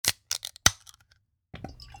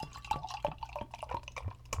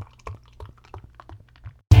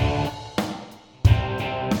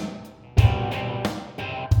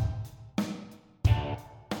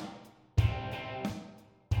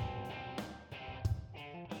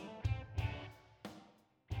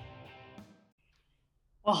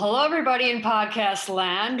Well, hello, everybody in podcast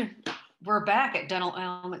land. We're back at Dental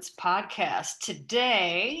Elements Podcast.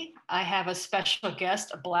 Today, I have a special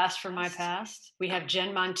guest, a blast from my past. We have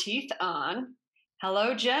Jen Monteith on.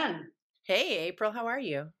 Hello, Jen. Hey, April, how are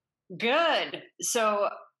you? Good. So,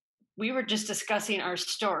 we were just discussing our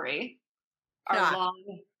story, our Ah,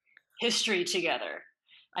 long history together.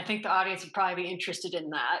 I think the audience would probably be interested in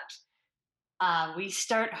that. How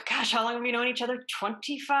long have we known each other?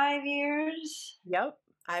 25 years? yep,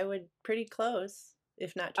 I would pretty close,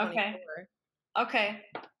 if not Okay. 24. Okay.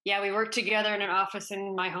 Yeah, we worked together in an office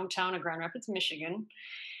in my hometown of Grand Rapids, Michigan.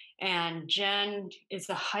 And Jen is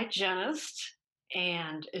a hygienist.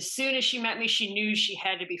 And as soon as she met me, she knew she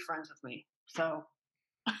had to be friends with me. So,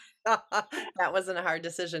 That wasn't a hard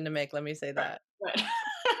decision to make, let me say right. that. But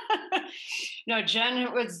no, Jen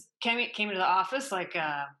came into the office like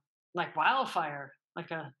wildfire,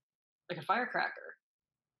 like a firecracker,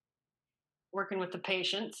 working with the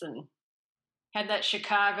patients and had that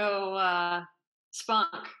Chicago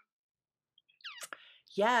spunk.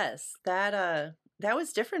 Yes, that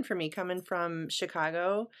was different for me coming from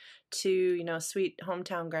Chicago to, sweet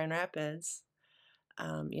hometown Grand Rapids.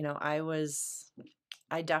 I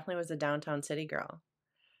definitely was a downtown city girl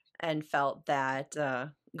and felt that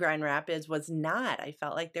Grand Rapids was not. I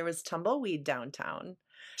felt like there was tumbleweed downtown.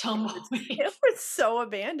 It was Tumbleweed. it was so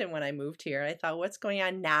abandoned when I moved here. I thought, "What's going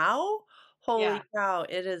on now? Yeah. Holy cow,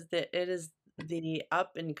 it is the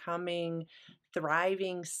up and coming,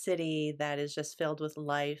 thriving city that is just filled with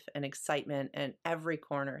life and excitement, and every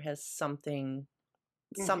corner has something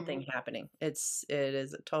Mhm. happening. It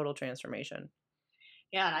is a total transformation."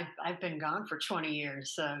 Yeah, and I've been gone for 20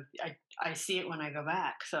 years, so I see it when I go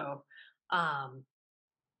back. So, um,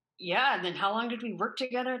 yeah. And then how long did we work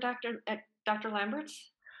together, Dr.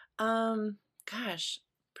 Lambert's? Gosh,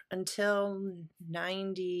 until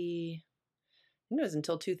 90, I think it was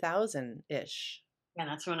until 2000-ish. Yeah,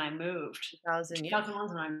 that's when I moved. 2000, yeah. 2001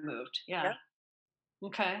 is when I moved. Yeah. Yep.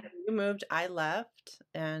 Okay. You moved, I left,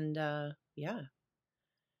 and, yeah.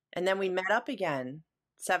 And then we met up again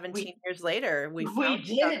 17 We years later. We found we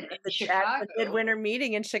each other did at in the Chicago. midwinter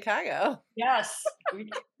meeting in Chicago. Yes,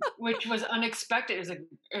 which was unexpected.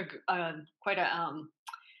 It was quite a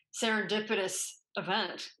serendipitous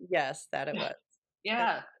event. Yes, that it was. That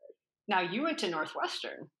Yeah. Now you went to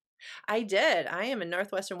Northwestern. I did. I am a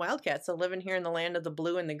Northwestern Wildcat, so living here in the land of the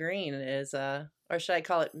blue and the green is, or should I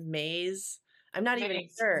call it maize? I'm not even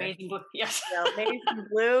sure. Amazing book. Yes. Maize and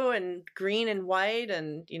blue and green and white,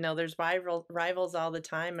 and, there's rivals all the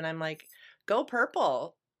time, and I'm like, "Go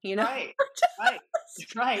purple," you know? Right, right,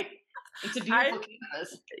 right. It's a I beautiful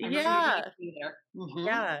campus. I remember you taking Yeah. me there. Mhm.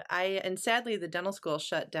 Yeah, I and sadly, the dental school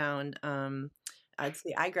shut down, I'd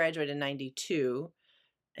say I graduated in '92,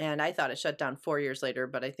 and I thought it shut down 4 years later,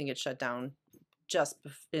 but I think it shut down just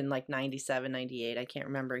in, like, '97, '98. I can't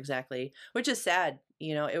remember exactly, which is sad.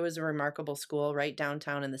 It was a remarkable school right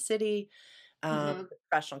downtown in the city. Mhm. The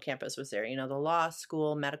professional campus was there, the law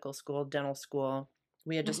school, medical school, dental school.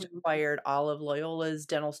 We had just Mhm. acquired all of Loyola's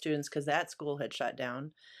dental students because that school had shut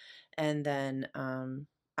down. And then,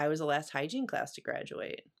 I was the last hygiene class to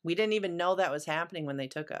graduate. We didn't even know that was happening when they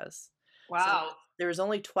took us. So, Wow. there was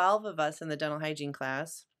only 12 of us in the dental hygiene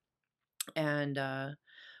class, and,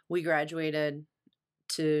 we graduated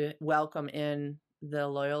to welcome in the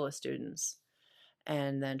Loyola students.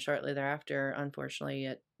 And then shortly thereafter,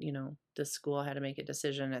 unfortunately, the school had to make a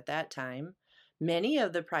decision at that time. Many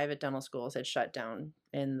of the private dental schools had shut down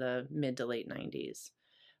in the mid to late 90s.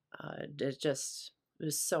 It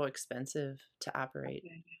was so expensive to operate.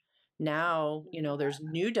 Okay. Now, there's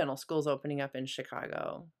new dental schools opening up in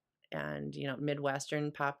Chicago, and,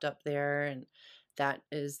 Midwestern popped up there, and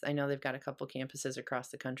I know they've got a couple campuses across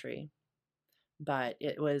the country, but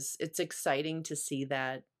it's exciting to see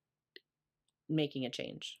that making a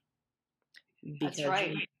change That's because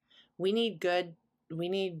right. we need good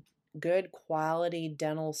quality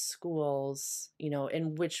dental schools,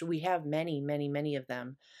 in which we have many, many, many of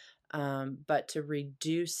them. But to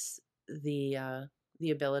reduce the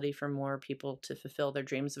ability for more people to fulfill their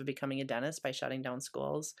dreams of becoming a dentist by shutting down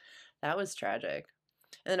schools, that was tragic.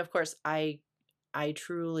 And then, of course, I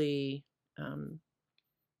truly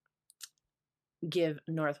give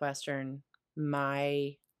Northwestern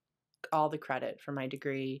my all the credit for my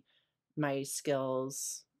degree, my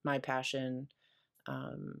skills, my passion,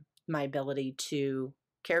 my ability to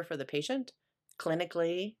care for the patient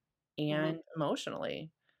clinically Mhm. and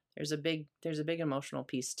emotionally. There's a big emotional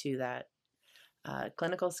piece to that.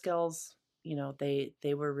 Clinical skills,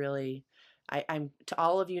 they were really. I'm to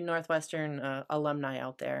all of you Northwestern alumni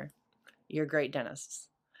out there. You're great dentists.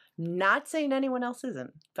 Not saying anyone else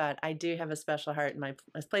isn't, but I do have a special heart in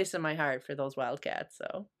a place in my heart for those Wildcats.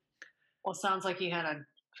 So Well, sounds like you had a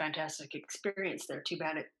fantastic experience there. Too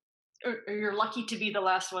bad or you're lucky to be the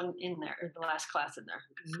last one in there, or the last class in there.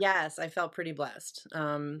 yes, I felt pretty blessed.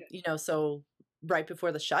 So right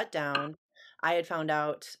before the shutdown, I had found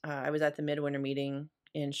out I was at the Midwinter meeting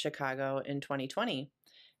in Chicago in 2020,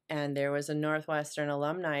 and there was a Northwestern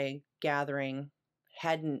alumni gathering.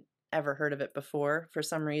 Hadn't ever heard of it before for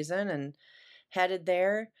some reason, and headed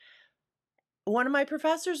there. One of my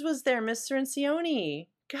professors was there, Mr. Ancioni.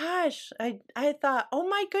 Gosh, I thought, oh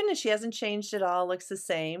my goodness, she hasn't changed at all. Looks the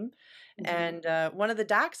same. Mhm. And one of the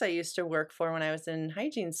docs I used to work for when I was in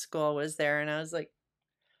hygiene school was there, and I was like,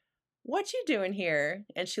 "What you doing here?"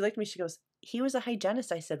 And she looked at me. She goes, "He was a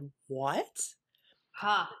hygienist." I said, "What?"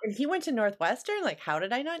 Ha. And he went to Northwestern. Like, how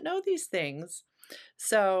did I not know these things?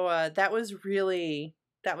 So that was really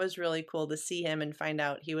cool to see him and find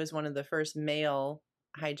out he was one of the first male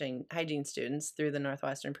hygiene students through the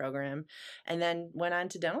Northwestern program, and then went on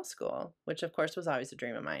to dental school, which of course was always a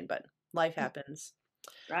dream of mine. But life happens.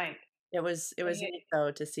 Right. It was neat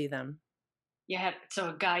though to see them. You had so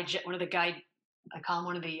a one of the guy, I call him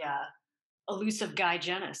one of the elusive guy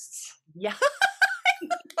genists. Yeah.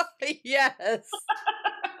 Yes.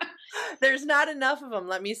 There's not enough of them.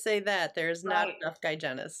 Let me say that there's not Right. enough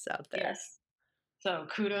hygienists out there. Yes. So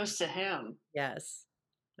kudos to him. Yes,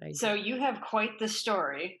 I do. So you have quite the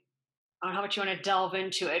story. I don't know how much you want to delve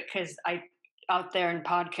into it, because I out there in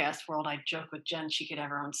podcast world, I joke with Jen she could have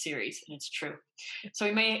her own series, and it's true.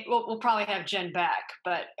 So we'll probably have Jen back,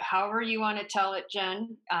 but however you want to tell it,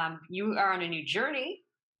 Jen, you are on a new journey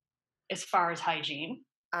as far as hygiene.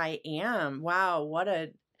 I am. Wow,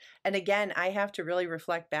 and again, I have to really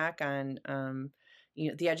reflect back on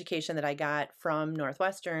the education that I got from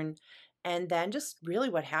Northwestern, and then just really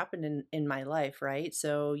what happened in my life, right?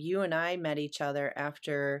 So you and I met each other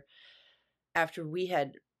after we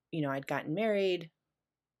had, I'd gotten married,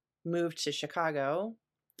 moved to Chicago,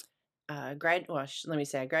 let me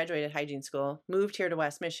say I graduated hygiene school, moved here to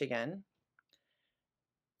West Michigan,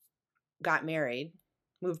 got married,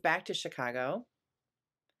 moved back to Chicago.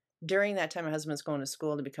 During that time, my husband was going to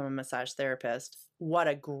school to become a massage therapist. What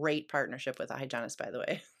a great partnership with a hygienist, by the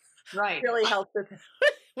way. Right. Really helped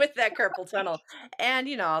with that carpal tunnel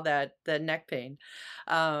and all that the neck pain.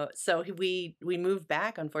 So we moved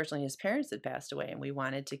back. Unfortunately, his parents had passed away, and we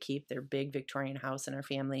wanted to keep their big Victorian house in our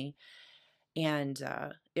family. And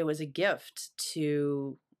it was a gift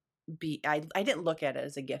to be. I didn't look at it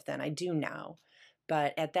as a gift then. I do now,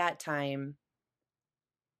 but at that time,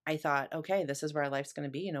 I thought, okay, this is where our life's going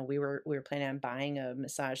to be. We were planning on buying a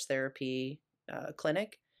massage therapy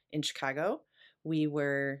clinic in Chicago. We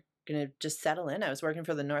were going to just settle in. I was working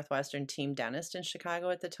for the Northwestern team dentist in Chicago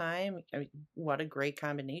at the time. I mean, what a great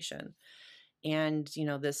combination. And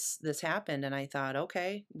this happened, and I thought,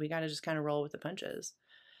 okay, we got to just kind of roll with the punches.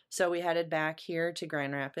 So we headed back here to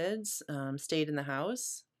Grand Rapids, stayed in the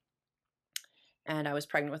house, and I was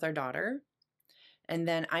pregnant with our daughter. And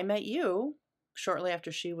then I met you shortly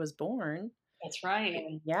after she was born. That's right.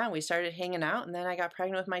 And yeah, we started hanging out, and then I got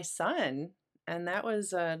pregnant with my son. And that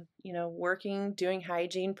was, working, doing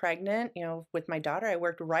hygiene, pregnant, with my daughter. I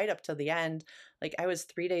worked right up till the end. Like I was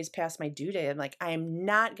 3 days past my due date. I'm like, I am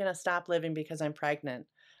not going to stop living because I'm pregnant.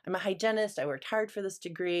 I'm a hygienist. I worked hard for this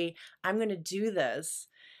degree. I'm going to do this.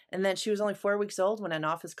 And then she was only 4 weeks old when an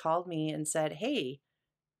office called me and said, hey,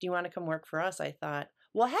 do you want to come work for us? I thought,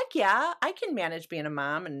 well, heck yeah, I can manage being a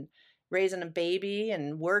mom and raising a baby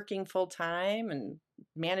and working full time and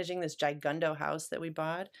managing this gigundo house that we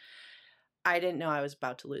bought. I didn't know I was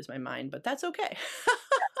about to lose my mind, but that's okay.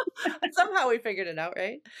 Somehow we figured it out,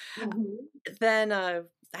 right? Mhm. Then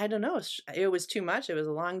I don't know, it was too much. It was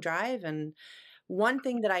a long drive, and one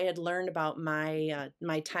thing that I had learned about my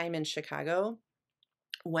time in Chicago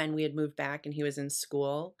when we had moved back and he was in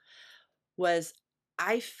school was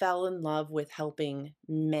I fell in love with helping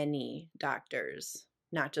many doctors,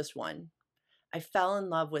 not just one. I fell in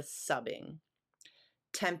love with subbing,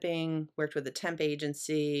 temping, worked with a temp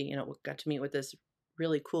agency, got to meet with this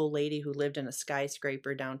really cool lady who lived in a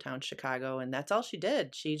skyscraper downtown Chicago, and that's all she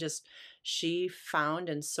did. She found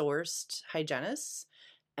and sourced hygienists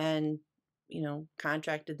and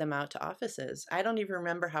contracted them out to offices. I don't even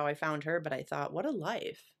remember how I found her, but I thought, what a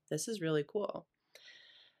life. This is really cool.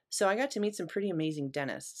 So I got to meet some pretty amazing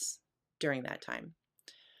dentists during that time.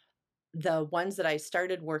 The ones that I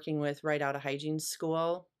started working with right out of hygiene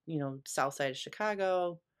school, south side of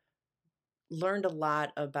Chicago, learned a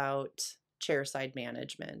lot about chairside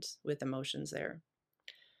management with emotions there.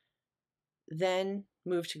 Then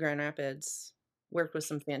moved to Grand Rapids, worked with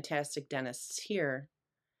some fantastic dentists here.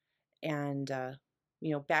 And,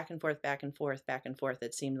 back and forth, back and forth, back and forth.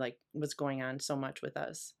 It seemed like was going on so much with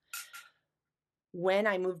us. When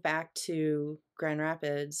I moved back to Grand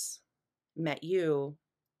Rapids, met you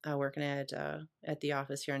working at the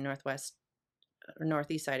office here in northwest or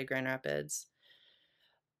northeast side of Grand Rapids.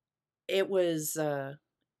 It was,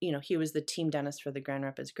 he was the team dentist for the Grand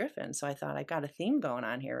Rapids Griffin. So I thought I got a theme going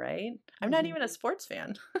on here, right? I'm not even a sports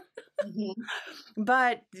fan.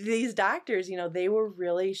 But these doctors, they were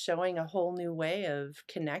really showing a whole new way of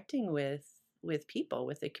connecting with people,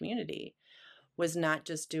 with the community. Was not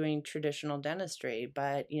just doing traditional dentistry,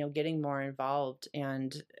 but getting more involved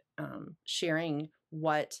and sharing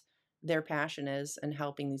what their passion is and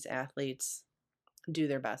helping these athletes do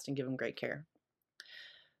their best and give them great care.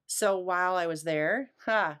 So while I was there,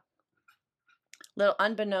 little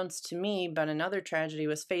unbeknownst to me, but another tragedy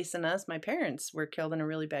was facing us. My parents were killed in a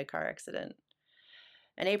really bad car accident.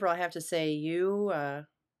 And April, I have to say, you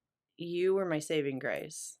were my saving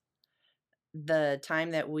grace. The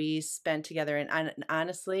time that we spent together, and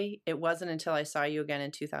honestly, it wasn't until I saw you again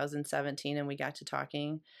in 2017 and we got to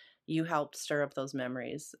talking, you helped stir up those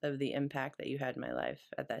memories of the impact that you had in my life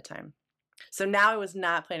at that time. So now I was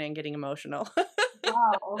not planning on getting emotional.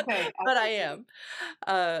 Wow, okay. But I am.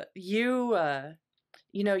 You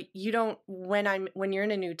don't, when you're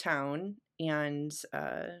in a new town and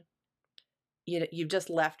you've just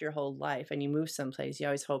left your whole life and you move someplace, you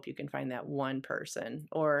always hope you can find that one person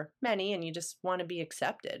or many, and you just want to be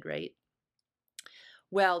accepted, right?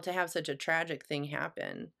 Well, to have such a tragic thing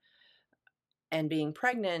happen and being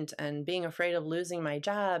pregnant and being afraid of losing my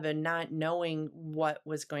job and not knowing what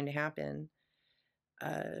was going to happen,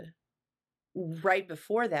 right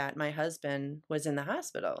before that, my husband was in the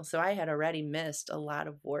hospital. So I had already missed a lot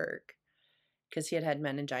of work because he had had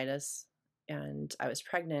meningitis and I was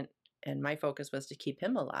pregnant. And my focus was to keep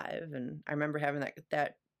him alive. And I remember having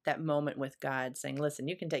that moment with God saying, listen,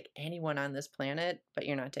 you can take anyone on this planet, but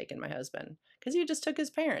you're not taking my husband because you just took his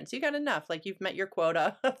parents. You got enough. Like, you've met your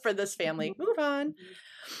quota for this family. Move on.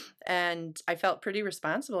 And I felt pretty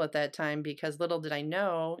responsible at that time because little did I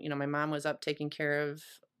know, my mom was up taking care of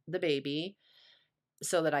the baby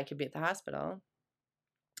so that I could be at the hospital.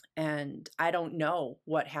 And I don't know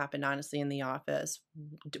what happened, honestly, in the office.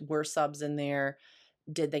 Were subs in there?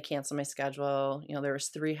 Did they cancel my schedule? There was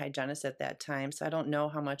 3 hygienists at that time, so I don't know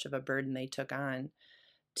how much of a burden they took on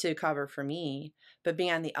to cover for me. But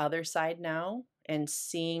being on the other side now and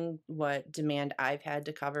seeing what demand I've had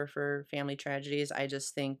to cover for family tragedies, I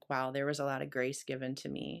just think, wow, there was a lot of grace given to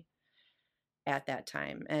me at that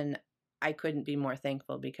time. And I couldn't be more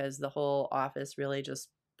thankful because the whole office really just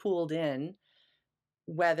pooled in.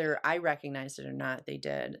 Whether I recognized it or not, they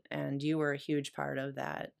did. And you were a huge part of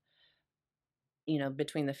that.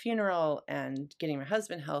 Between the funeral and getting my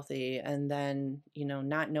husband healthy and then,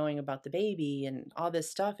 not knowing about the baby and all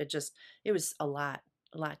this stuff, it was a lot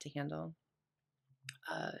to handle.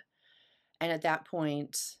 And at that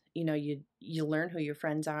point, you learn who your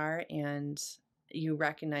friends are and you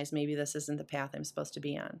recognize maybe this isn't the path I'm supposed to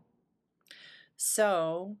be on.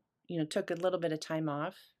 So, took a little bit of time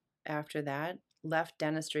off after that, left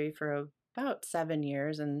dentistry for about 7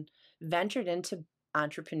 years and ventured into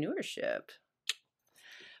entrepreneurship.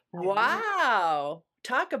 Wow.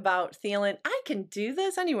 Talk about feeling, I can do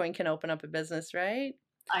this. Anyone can open up a business, right?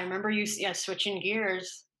 I remember you switching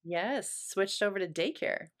gears. Yes. Switched over to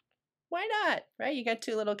daycare. Why not? Right? You got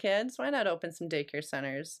 2 little kids. Why not open some daycare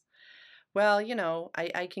centers? Well,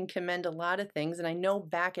 I can commend a lot of things. And I know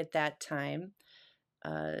back at that time,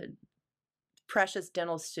 precious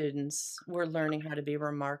dental students were learning how to be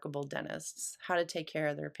remarkable dentists, how to take care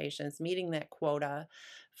of their patients, meeting that quota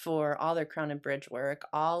for all their crown and bridge work,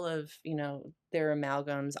 all of, their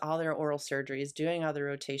amalgams, all their oral surgeries, doing other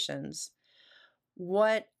rotations.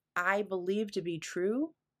 What I believe to be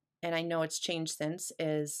true, and I know it's changed since,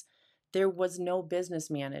 is there was no business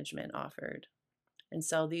management offered. And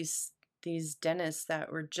so these dentists that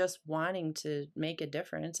were just wanting to make a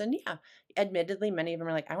difference, and yeah, admittedly, many of them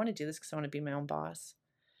are like, I want to do this because I want to be my own boss.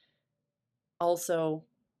 Also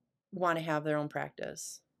want to have their own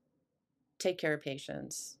practice, take care of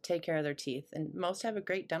patients, take care of their teeth. And most have a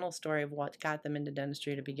great dental story of what got them into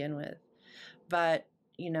dentistry to begin with. But,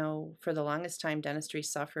 for the longest time, dentistry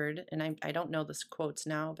suffered, and I don't know the quotes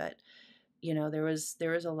now, but, there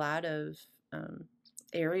was a lot of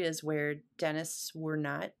areas where dentists were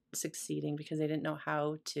not succeeding because they didn't know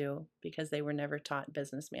how to, because they were never taught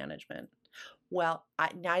business management. Well,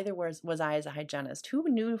 neither was I as a hygienist. Who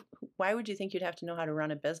knew? Why would you think you'd have to know how to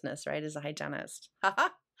run a business, right, as a hygienist?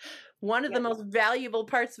 One of the most valuable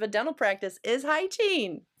parts of a dental practice is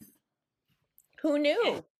hygiene. Who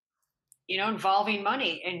knew? involving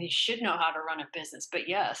money, and you should know how to run a business. But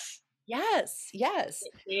yes, Yes, yes,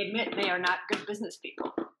 they admit they are not good business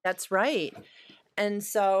people. that's right. And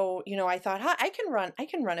so, I thought, huh, I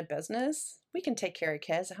can run a business. We can take care of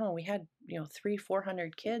kids. Oh, we had,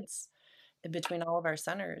 400 kids in between all of our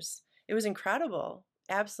centers. It was incredible,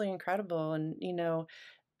 absolutely incredible. And,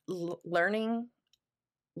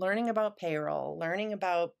 learning about payroll, learning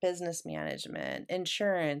about business management,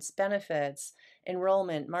 insurance, benefits,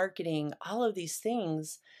 enrollment, marketing, all of these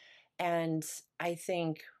things. And I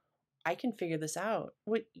think I can figure this out.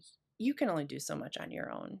 You can only do so much on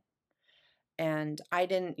your own. And I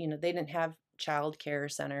didn't, they didn't have child care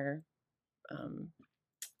center um,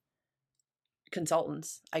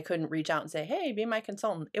 consultants. I couldn't reach out and say, hey, be my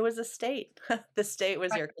consultant. It was a state. The state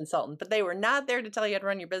was Right. your consultant, but they were not there to tell you how to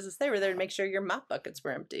run your business. They were there to make sure your mop buckets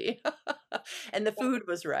were empty and the food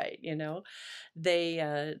was right.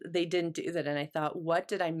 They didn't do that. And I thought, what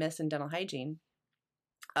did I miss in dental hygiene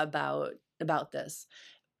about this?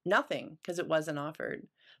 Nothing, because it wasn't offered.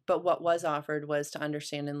 But what was offered was to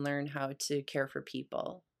understand and learn how to care for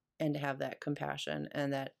people and to have that compassion,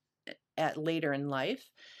 and that at later in life,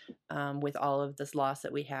 with all of this loss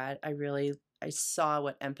that we had, I saw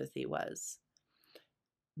what empathy was,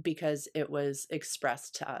 because it was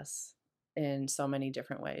expressed to us in so many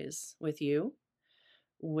different ways, with you,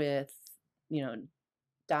 with,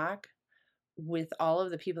 Doc, with all of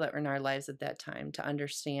the people that were in our lives at that time, to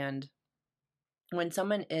understand when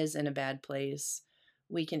someone is in a bad place,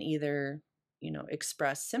 we can either,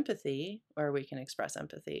 express sympathy or we can express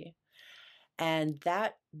empathy. And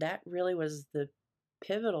that really was the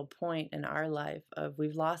pivotal point in our life of,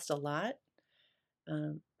 we've lost a lot,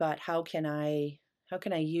 but how can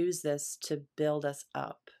I use this to build us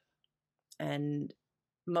up? And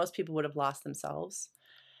most people would have lost themselves.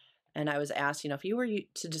 And I was asked, if you were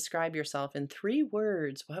to describe yourself in 3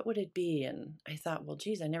 words, what would it be? And I thought, well,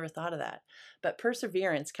 geez, I never thought of that. But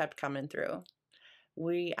perseverance kept coming through.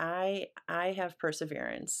 I have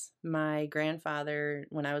perseverance. My grandfather,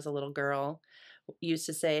 when I was a little girl, used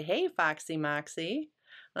to say, hey, Foxy Moxie.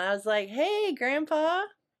 And I was like, hey, Grandpa.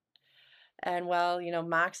 And well,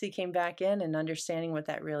 Moxie came back in, and understanding what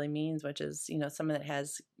that really means, which is, someone that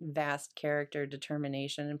has vast character,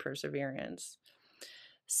 determination, and perseverance.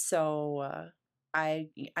 So I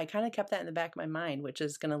kind of kept that in the back of my mind, which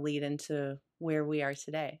is going to lead into where we are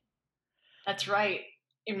today. That's right.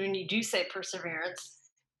 And when you do say perseverance,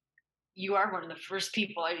 you are one of the first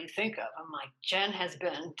people I do think of. I'm like, Jen has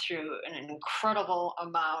been through an incredible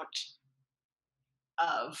amount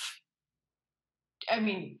of, I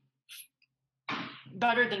mean,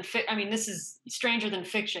 better than I mean, this is stranger than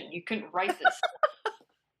fiction. You couldn't write this.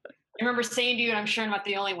 I remember saying to you, and I'm sure I'm not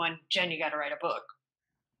the only one, Jen, you got to write a book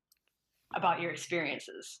about your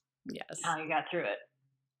experiences, Yes. how you got through it.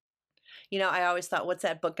 I always thought, what's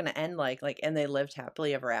that book going to end like? Like, and they lived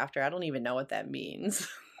happily ever after. I don't even know what that means.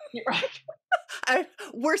 Right.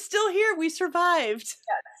 We're still here. We survived.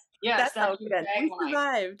 Yes, that's how good. We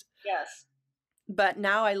survived. Yes. But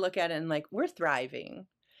now I look at it and like, we're thriving.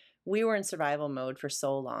 We were in survival mode for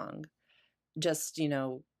so long. Just,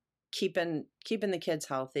 keeping the kids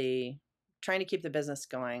healthy, trying to keep the business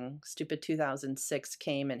going. Stupid 2006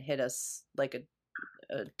 came and hit us like a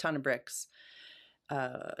ton of bricks.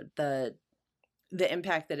 The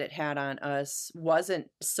impact that it had on us wasn't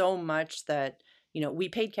so much that, we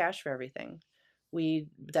paid cash for everything.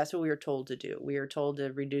 That's what we were told to do. We were told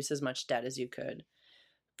to reduce as much debt as you could.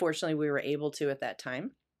 Fortunately, we were able to at that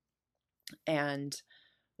time. And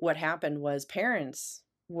what happened was, parents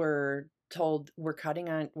were told, we're cutting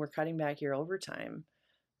back your overtime.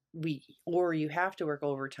 Or you have to work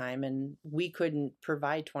overtime, and we couldn't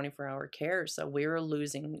provide 24-hour care. So we were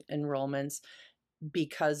losing enrollments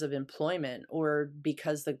because of employment, or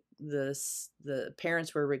because the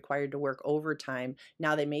parents were required to work overtime.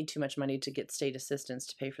 Now they made too much money to get state assistance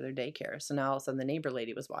to pay for their daycare. So now all of a sudden the neighbor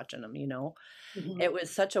lady was watching them, Mm-hmm. It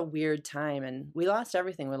was such a weird time, and we lost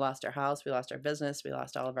everything. We lost our house, we lost our business, we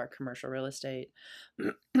lost all of our commercial real estate.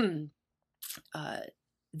 Then,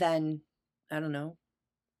 I don't know,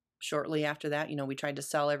 shortly after that, we tried to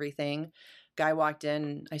sell everything. Guy walked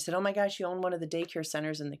in. I said, oh my gosh, you own one of the daycare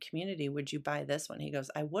centers in the community. Would you buy this one? He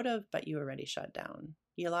goes, I would have, but you already shut down.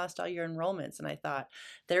 You lost all your enrollments. And I thought,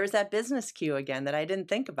 there was that business cue again that I didn't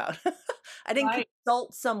think about. I didn't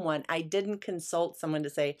consult someone. I didn't consult someone to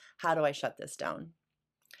say, how do I shut this down?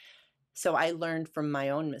 So I learned from my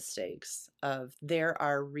own mistakes of, there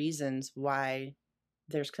are reasons why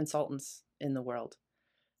there's consultants in the world.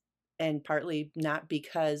 And partly not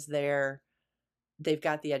because they've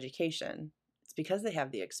got the education. It's because they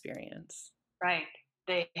have the experience. Right.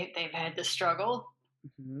 They've had the struggle.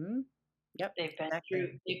 Mm-hmm. Yep, They've been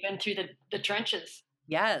exactly. through the trenches.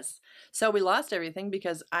 Yes. So we lost everything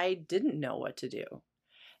because I didn't know what to do.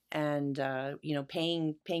 And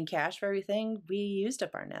paying cash for everything, we used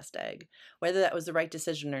up our nest egg. Whether that was the right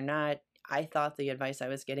decision or not, I thought the advice I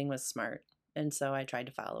was getting was smart, and so I tried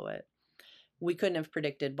to follow it. We couldn't have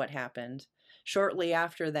predicted what happened. Shortly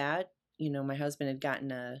after that, my husband had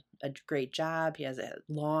gotten a great job. He has a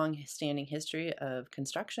long standing history of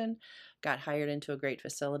construction, got hired into a great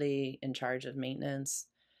facility in charge of maintenance.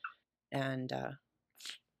 And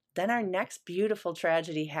then our next beautiful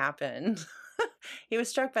tragedy happened. He was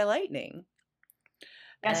struck by lightning.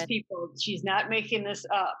 Yes, And people, she's not making this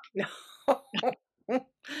up.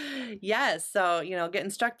 yes, so getting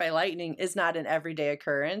struck by lightning is not an everyday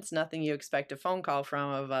occurrence. Nothing you expect a phone call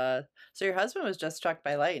from of so your husband was just struck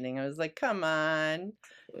by lightning. I was like, come on,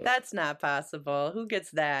 that's not possible. Who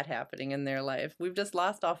gets that happening in their life? We've just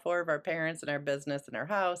lost all four of our parents and our business and our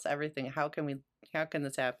house, everything. How can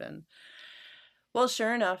this happen? Well,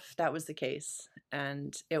 sure enough, that was the case.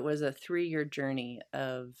 And it was a 3-year journey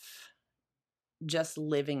of just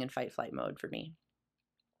living in fight flight mode for me.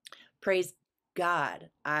 Praise God,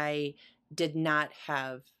 I did not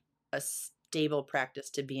have a stable practice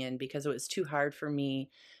to be in because it was too hard for me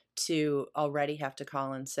to already have to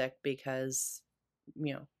call in sick because,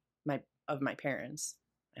 my parents.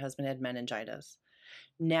 My husband had meningitis.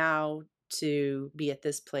 Now to be at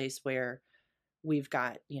this place where we've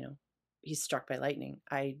got, he's struck by lightning.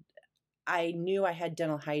 I knew I had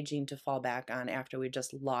dental hygiene to fall back on after we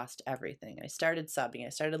just lost everything. I started subbing. I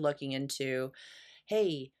started looking into,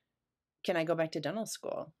 hey, can I go back to dental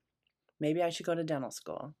school? Maybe I should go to dental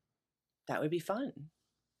school. That would be fun.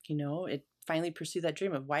 It finally pursued that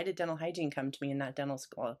dream of why did dental hygiene come to me and not dental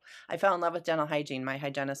school? I fell in love with dental hygiene. My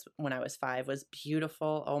hygienist when I was 5 was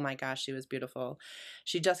beautiful. Oh my gosh, she was beautiful.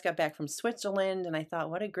 She just got back from Switzerland and I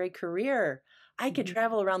thought, what a great career. I could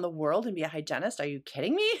travel around the world and be a hygienist. Are you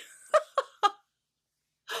kidding me?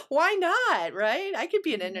 Why not? Right? I could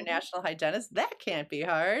be an international hygienist. That can't be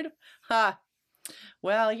hard. Ha.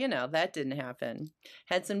 Well, that didn't happen.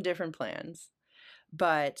 Had some different plans.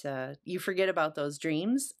 But you forget about those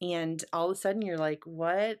dreams and all of a sudden you're like,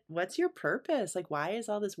 what's your purpose? Like, why is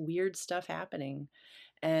all this weird stuff happening?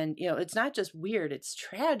 And, it's not just weird, it's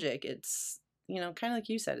tragic. It's, kind of like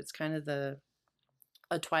you said, it's kind of a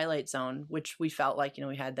twilight zone, which we felt like,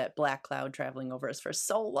 we had that black cloud traveling over us for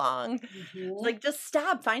so long. It's like, just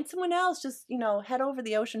stop, find someone else. Just, head over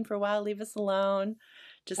the ocean for a while, leave us alone.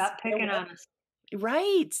 Just Stop picking on us.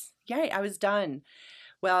 Right. Yeah, I was done.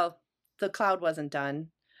 Well, the cloud wasn't done.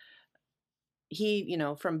 He,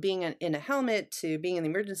 from being in a helmet to being in the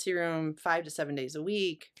emergency room 5 to 7 days a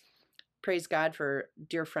week, praise God for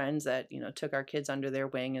dear friends that, took our kids under their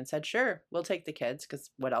wing and said, sure, we'll take the kids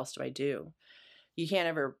because what else do I do? You can't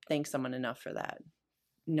ever thank someone enough for that.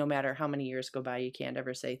 No matter how many years go by, you can't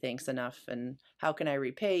ever say thanks enough and how can I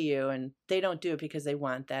repay you? And they don't do it because they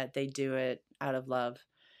want that. They do it out of love.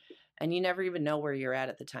 And you never even know where you're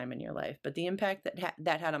at the time in your life. But the impact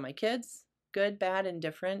that had on my kids, good, bad, and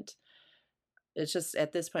different, it's just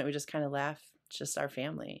at this point we just kind of laugh. It's just our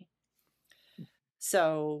family.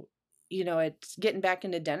 So, it's getting back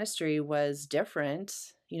into dentistry was different.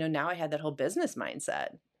 Now I had that whole business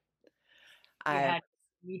mindset. You had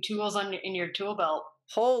new tools in your tool belt.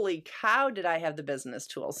 Holy cow, did I have the business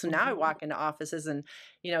tools. So now I walk into offices and,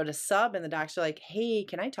 to sub and the docs are like, hey,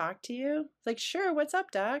 can I talk to you? It's like, sure, what's up,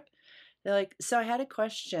 doc? They're like, so I had a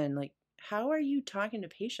question, like, how are you talking to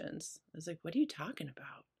patients? I was like, what are you talking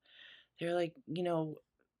about? They're like,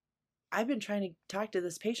 I've been trying to talk to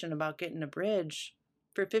this patient about getting a bridge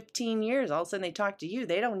for 15 years. All of a sudden they talk to you.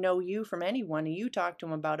 They don't know you from anyone. And you talk to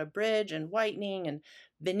them about a bridge and whitening and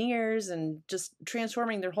veneers and just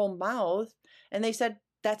transforming their whole mouth. And they said,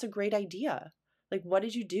 that's a great idea. Like, what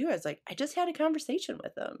did you do? I was like, I just had a conversation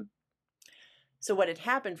with them. So what had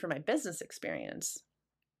happened for my business experience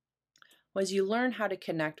was you learn how to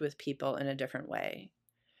connect with people in a different way.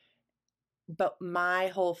 But my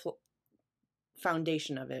whole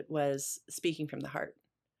foundation of it was speaking from the heart.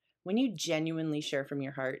 When you genuinely share from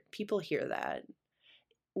your heart, people hear that.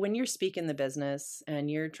 When you're speaking the business and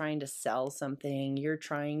you're trying to sell something, you're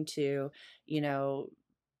trying to,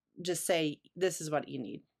 just say, this is what you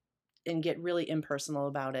need and get really impersonal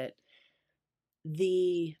about it.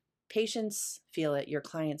 The patients feel it, your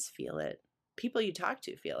clients feel it, people you talk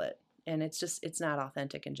to feel it. And it's not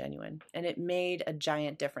authentic and genuine. And it made a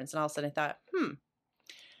giant difference. And all of a sudden I thought,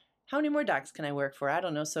 how many more docs can I work for? I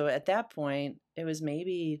don't know. So at that point, it was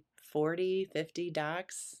maybe 40, 50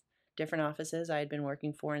 docs, different offices I had been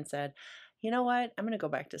working for, and said, you know what? I'm going to go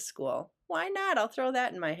back to school. Why not? I'll throw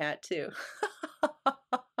that in my hat too.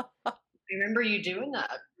 remember you doing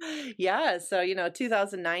that. Yeah, so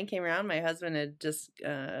 2009 came around. My husband had just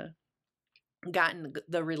gotten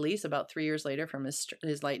the release about 3 years later from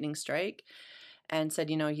his lightning strike, and said,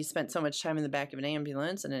 he spent so much time in the back of an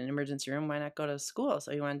ambulance in an emergency room. Why not go to school?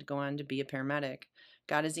 So he wanted to go on to be a paramedic.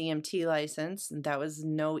 Got his EMT license, and that was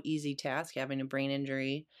no easy task. Having a brain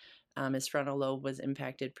injury, his frontal lobe was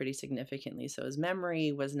impacted pretty significantly, so his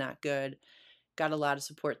memory was not good. Got a lot of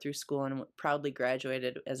support through school, and proudly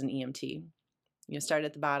graduated as an EMT. Started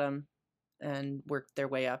at the bottom and worked their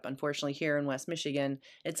way up. Unfortunately, here in West Michigan,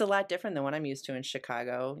 it's a lot different than what I'm used to in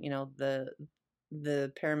Chicago.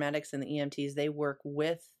 The paramedics and the EMTs, they work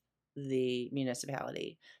with the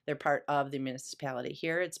municipality. They're part of the municipality.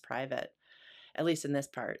 Here, it's private, at least in this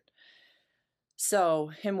part.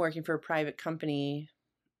 So him working for a private company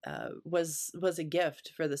was a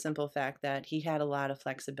gift, for the simple fact that he had a lot of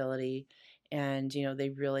flexibility, and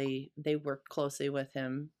they worked closely with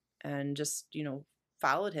him, and just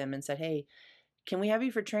followed him and said, hey, can we have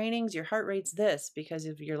you for trainings? Your heart rate's this because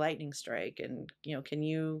of your lightning strike, and can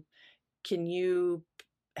you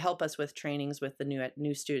help us with trainings with the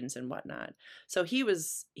new students and whatnot. So he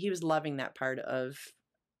was loving that part of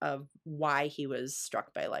why he was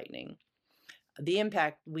struck by lightning. The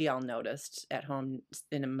impact we all noticed at home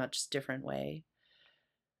in a much different way.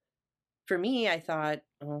 For me, I thought,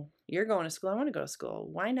 oh, you're going to school. I want to go to school.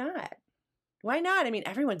 Why not? Why not? I mean,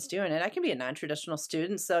 everyone's doing it. I can be a non-traditional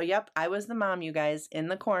student. So, yep, I was the mom, you guys, in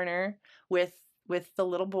the corner with the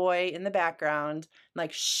little boy in the background,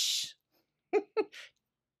 like, shh,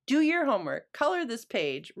 do your homework, color this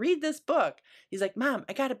page, read this book. He's like, Mom,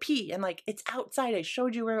 I gotta pee. I'm like, it's outside. I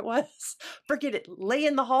showed you where it was. Forget it. Lay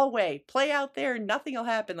in the hallway, play out there. Nothing will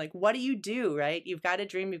happen. Like, what do, right? You've got a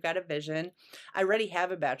dream. You've got a vision. I already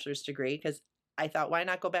have a bachelor's degree because I thought, why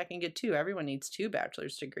not go back and get 2? Everyone needs 2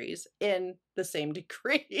 bachelor's degrees in the same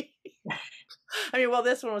degree. I mean, well,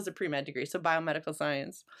 this one was a pre-med degree, so biomedical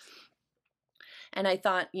science. And I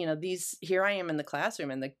thought, here I am in the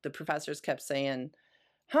classroom, and the professors kept saying,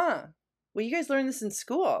 well, you guys learned this in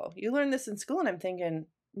school. You learned this in school. And I'm thinking,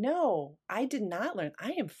 no, I did not learn.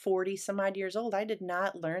 I am 40 some odd years old. I did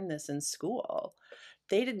not learn this in school.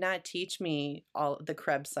 They did not teach me all the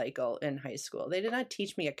Krebs cycle in high school. They did not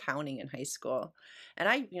teach me accounting in high school. And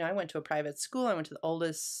I went to a private school. I went to the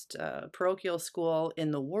oldest parochial school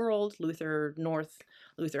in the world, Luther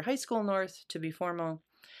High School North, to be formal.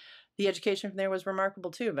 The education from there was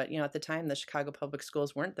remarkable too. But, at the time, the Chicago public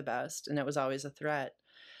schools weren't the best, and it was always a threat.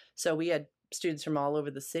 So we had students from all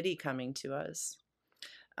over the city coming to us,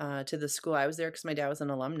 to the school. I was there because my dad was an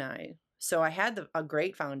alumni. So I had a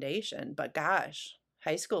great foundation, but gosh,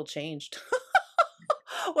 high school changed.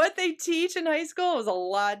 What they teach in high school was a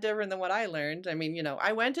lot different than what I learned. I mean,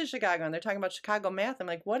 I went to Chicago and they're talking about Chicago math. I'm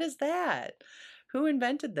like, what is that? Who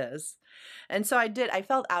invented this? And so I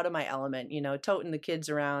felt out of my element, toting the kids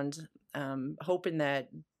around, hoping that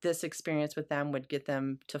this experience with them would get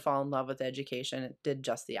them to fall in love with education. It did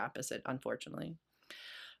just the opposite, unfortunately.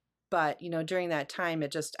 But, during that time,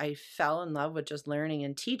 I fell in love with just learning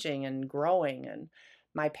and teaching and growing, and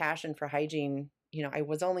my passion for hygiene. I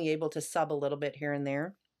was only able to sub a little bit here and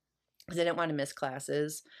there because I didn't want to miss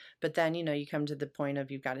classes. But then, you come to the point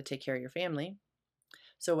of you've got to take care of your family.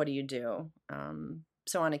 So what do you do?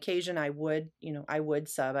 So on occasion I would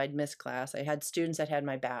sub, I'd miss class. I had students that had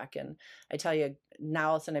my back, and I tell you, now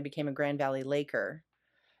all of a sudden I became a Grand Valley Laker.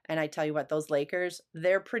 And I tell you what, those Lakers,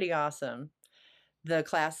 they're pretty awesome. The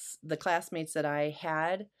classmates that I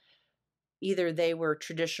had, either they were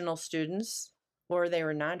traditional students or they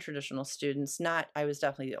were non-traditional students. I was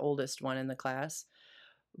definitely the oldest one in the class,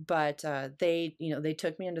 but they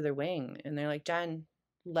took me under their wing, and they're like, Jen,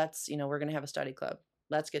 we're going to have a study club.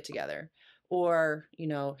 Let's get together. Or,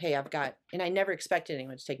 hey, and I never expected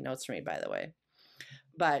anyone to take notes from me, by the way,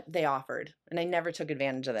 but they offered, and I never took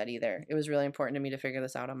advantage of that either. It was really important to me to figure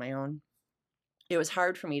this out on my own. It was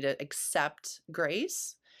hard for me to accept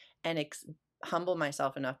grace and humble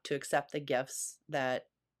myself enough to accept the gifts that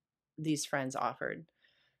these friends offered,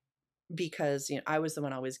 because, I was the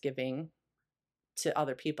one always giving to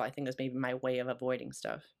other people. I think it was maybe my way of avoiding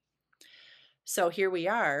stuff. So here we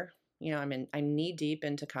are. I'm knee deep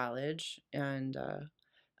into college, and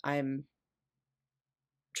I'm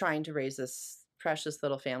trying to raise this precious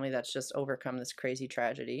little family that's just overcome this crazy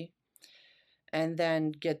tragedy, and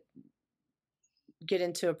then get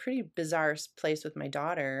into a pretty bizarre place with my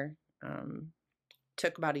daughter.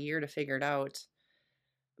 Took about a year to figure it out,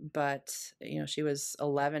 but she was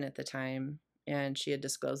 11 at the time, and she had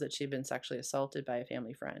disclosed that she'd been sexually assaulted by a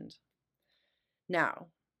family friend. Now,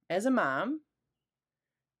 as a mom,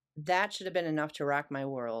 that should have been enough to rock my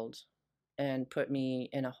world and put me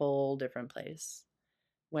in a whole different place.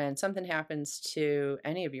 When something happens to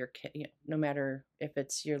any of your kids, no matter if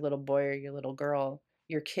it's your little boy or your little girl,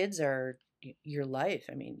 your kids are your life.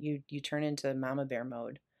 I mean, you turn into mama bear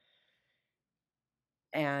mode.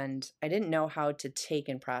 And I didn't know how to take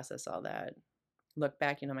and process all that. Look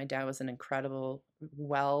back, my dad was an incredible,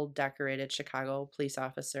 well-decorated Chicago police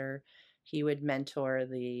officer. He would mentor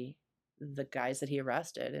the guys that he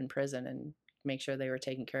arrested in prison and make sure they were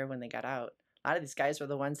taken care of when they got out. A lot of these guys were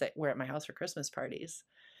the ones that were at my house for Christmas parties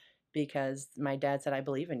because my dad said, I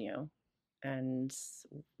believe in you. And,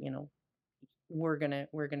 we're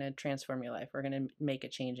gonna transform your life. We're gonna make a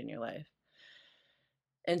change in your life.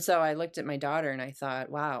 And so I looked at my daughter and I thought,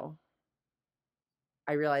 wow,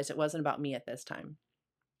 I realized it wasn't about me at this time.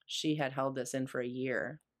 She had held this in for a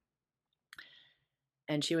year.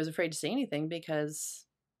 And she was afraid to say anything because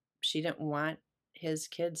she didn't want his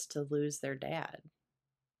kids to lose their dad.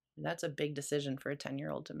 That's a big decision for a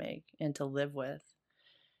 10-year-old to make and to live with.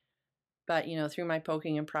 But, through my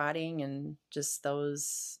poking and prodding and just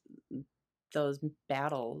those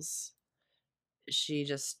battles, she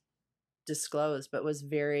just disclosed, but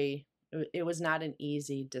it was not an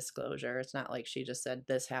easy disclosure. It's not like she just said,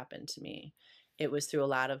 this happened to me. It was through a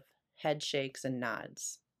lot of head shakes and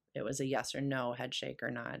nods. It was a yes or no head shake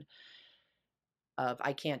or nod of,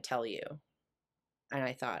 I can't tell you. And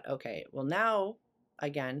I thought, okay, well now,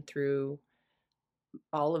 again, through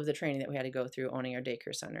all of the training that we had to go through owning our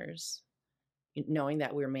daycare centers, knowing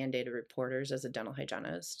that we were mandated reporters as a dental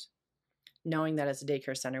hygienist, knowing that as a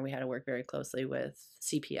daycare center, we had to work very closely with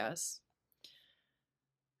CPS.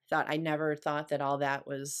 I never thought that all that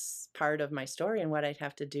was part of my story and what I'd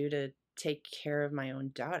have to do to take care of my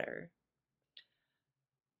own daughter.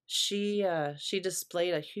 She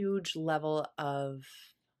displayed a huge level of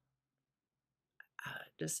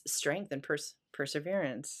just strength and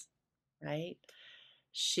perseverance, right?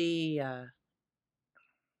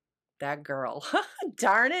 That girl,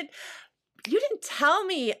 darn it, you didn't tell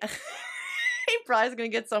me. He probably is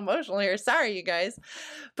going to get so emotional here. Sorry, you guys.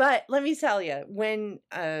 But let me tell you, when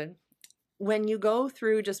you go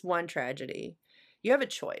through just one tragedy, you have a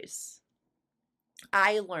choice.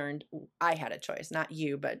 I learned I had a choice, not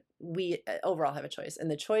you, but we overall have a choice.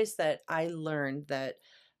 And the choice that I learned that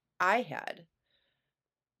I had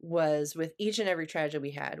was with each and every tragedy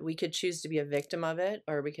we had, we could choose to be a victim of it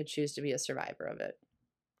or we could choose to be a survivor of it.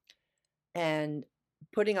 And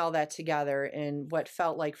putting all that together in what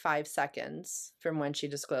felt like 5 seconds from when she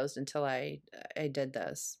disclosed until I did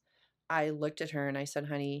this, I looked at her and I said,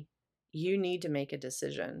 honey, you need to make a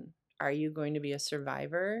decision. Are you going to be a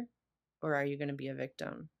survivor or are you going to be a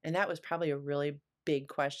victim? And that was probably a really big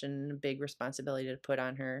question, a big responsibility to put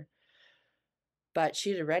on her. But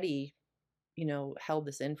she'd already, held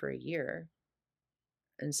this in for a year.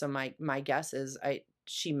 And so my guess is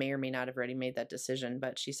she may or may not have already made that decision,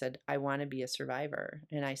 but she said, I want to be a survivor.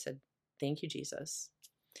 And I said, thank you, Jesus.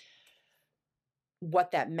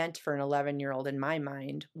 What that meant for an 11-year-old in my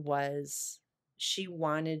mind was she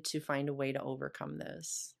wanted to find a way to overcome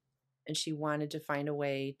this. And she wanted to find a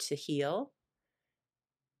way to heal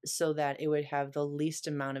so that it would have the least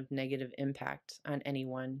amount of negative impact on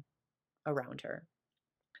anyone around her.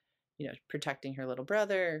 Protecting her little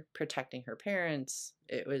brother, protecting her parents.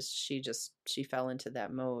 It was, she fell into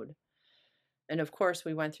that mode. And of course,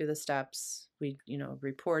 we went through the steps. We,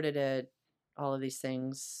 reported it, all of these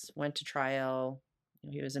things, went to trial.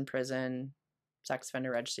 He was in prison, sex offender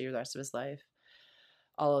registry the rest of his life,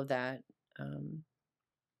 all of that.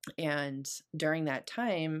 And during that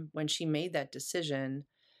time, when she made that decision,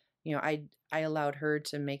 I allowed her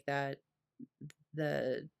to make that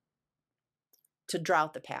to draw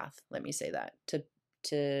out the path, let me say that,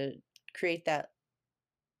 to create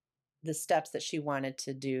the steps that she wanted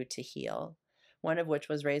to do to heal, one of which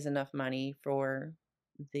was raise enough money for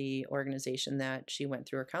the organization that she went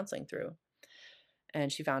through her counseling through.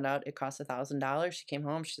 And she found out it cost $1,000. She came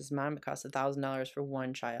home, she says, Mom, it cost $1,000 for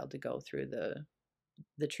one child to go through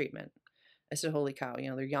the treatment. I said, holy cow,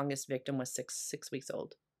 their youngest victim was six weeks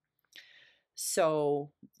old.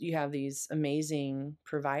 So you have these amazing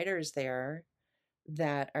providers there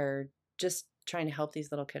that are just trying to help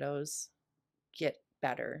these little kiddos get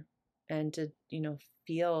better and to,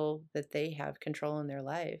 feel that they have control in their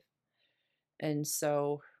life. And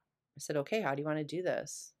so I said, okay, how do you want to do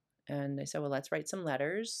this? And they said, well, let's write some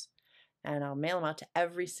letters and I'll mail them out to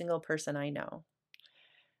every single person I know.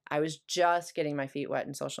 I was just getting my feet wet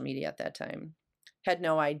in social media at that time. Had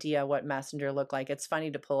no idea what Messenger looked like. It's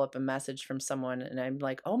funny to pull up a message from someone and I'm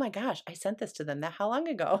like, oh my gosh, I sent this to them how long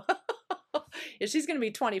ago? She's going to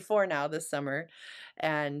be 24 now this summer,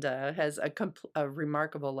 and has a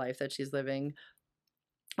remarkable life that she's living.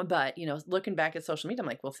 But, looking back at social media, I'm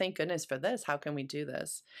like, well, thank goodness for this. How can we do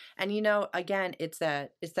this? And, again, it's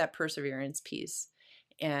that perseverance piece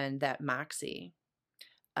and that moxie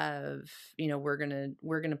of, we're going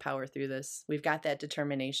to power through this. We've got that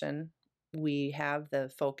determination. We have the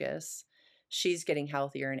focus. She's getting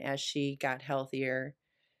healthier. And as she got healthier,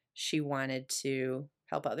 she wanted to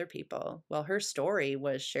help other people. Well, her story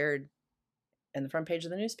was shared in the front page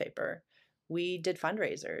of the newspaper. We did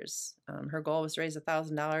fundraisers. Her goal was to raise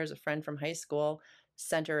 $1,000. A friend from high school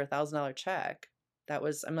sent her $1,000 check.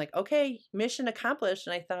 I'm like, okay, mission accomplished.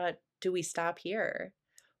 And I thought, do we stop here?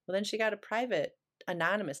 Well, then she got a private,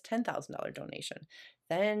 anonymous $10,000 donation.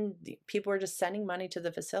 Then people were just sending money to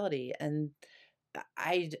the facility. And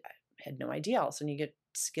I had no idea. All of a sudden you get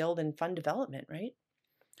skilled in fund development, right?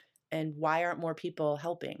 And why aren't more people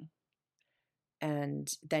helping?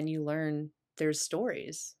 And then you learn there's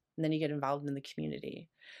stories, and then you get involved in the community.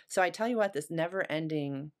 So I tell you what, this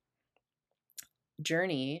never-ending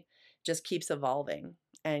journey just keeps evolving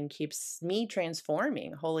and keeps me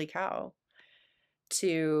transforming. Holy cow.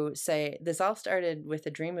 To say, this all started with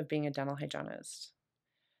a dream of being a dental hygienist.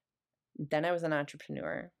 Then I was an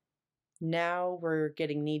entrepreneur. Now we're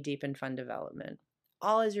getting knee deep in fund development.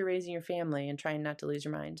 All as you're raising your family and trying not to lose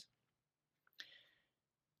your mind.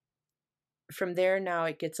 From there, now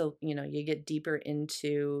it gets you get deeper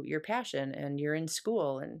into your passion, and you're in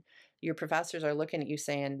school, and your professors are looking at you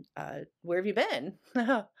saying, where have you been?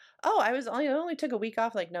 Oh, I only took a week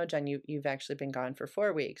off. Like, no, Jen, you've actually been gone for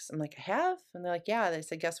 4 weeks. I'm like, I have? And they're like, yeah. They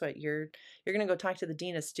said, guess what? You're going to go talk to the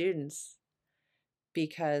dean of students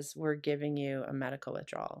because we're giving you a medical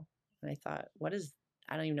withdrawal. And I thought,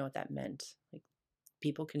 I don't even know what that meant. Like,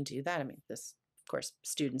 people can do that. I mean, of course,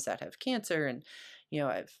 students that have cancer and,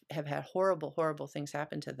 have had horrible, horrible things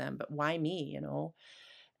happen to them, but why me,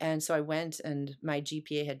 And so I went, and my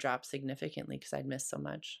GPA had dropped significantly because I'd missed so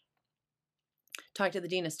much. Talked to the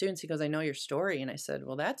dean of students. He goes, I know your story. And I said,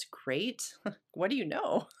 well, that's great. What do you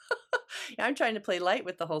know? I'm trying to play light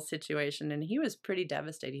with the whole situation. And he was pretty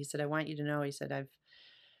devastated. He said, I want you to know, he said, I've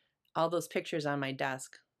all those pictures on my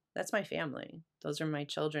desk. That's my family. Those are my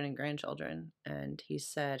children and grandchildren. And he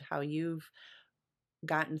said, how you've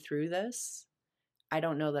gotten through this, I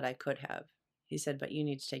don't know that I could have. He said, but you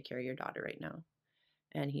need to take care of your daughter right now.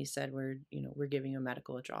 And he said, we're giving you a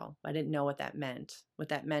medical withdrawal. I didn't know what that meant. What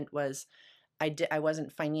that meant was I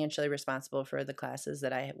wasn't financially responsible for the classes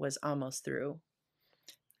that I was almost through.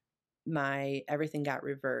 Everything got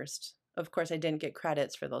reversed. Of course, I didn't get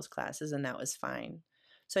credits for those classes, and that was fine.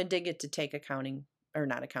 So I did get to take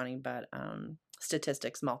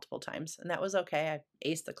statistics multiple times, and that was okay. I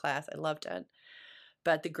aced the class. I loved it.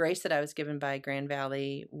 But the grace that I was given by Grand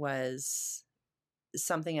Valley was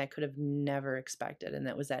something I could have never expected. And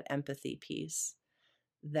that was that empathy piece,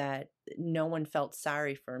 that no one felt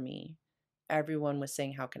sorry for me. Everyone was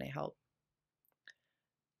saying, how can I help?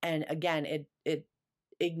 And again, it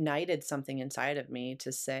ignited something inside of me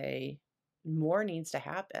to say, more needs to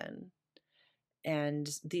happen. And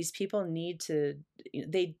these people need to,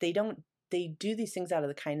 they do these things out of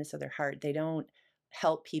the kindness of their heart. They don't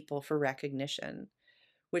help people for recognition,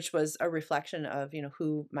 which was a reflection of,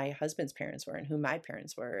 who my husband's parents were and who my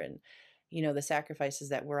parents were, and, the sacrifices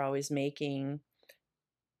that we're always making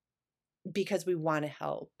because we want to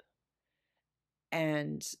help.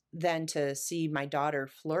 And then to see my daughter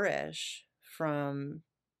flourish from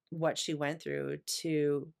what she went through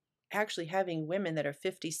to actually having women that are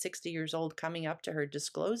 50, 60 years old coming up to her,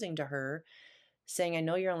 disclosing to her, saying, I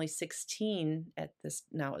know you're only 16 at this,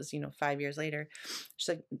 now it was, 5 years later.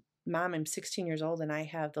 She's like, Mom, I'm 16 years old and I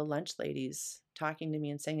have the lunch ladies talking to me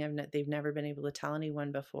and saying they've never been able to tell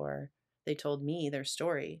anyone before. They told me their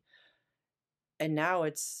story. And now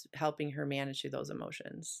it's helping her manage through those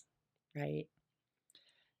emotions, right?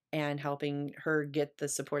 And helping her get the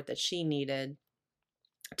support that she needed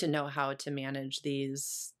to know how to manage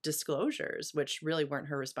these disclosures, which really weren't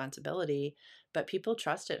her responsibility, but people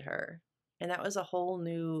trusted her. And that was a whole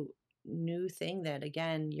new thing that,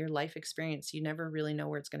 again, your life experience, you never really know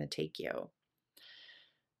where it's going to take you.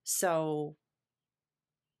 So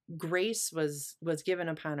grace was given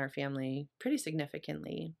upon our family pretty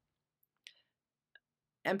significantly.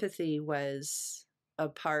 Empathy was a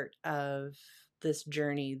part of this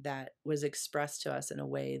journey that was expressed to us in a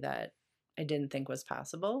way that I didn't think was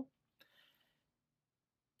possible.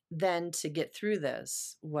 Then to get through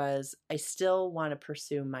this was, I still want to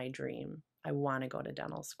pursue my dream. I want to go to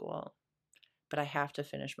dental school, but I have to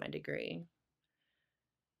finish my degree.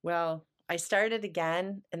 Well, I started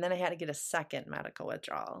again, and then I had to get a second medical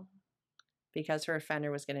withdrawal. because her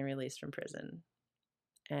offender was getting released from prison.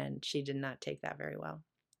 And she did not take that very well.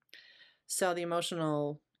 So the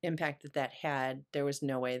emotional impact that had, there was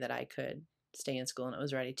no way that I could stay in school, and it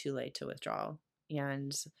was already too late to withdraw.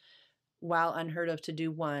 And while unheard of to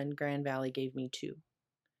do one, Grand Valley gave me two.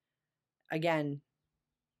 Again,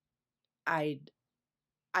 I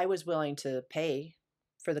was willing to pay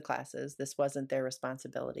for the classes. This wasn't their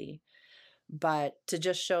responsibility. But to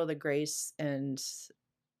just show the grace and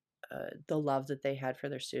the love that they had for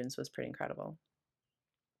their students was pretty incredible.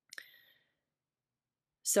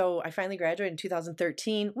 So I finally graduated in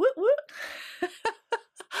 2013. Woo woo!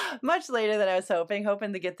 Much later than I was hoping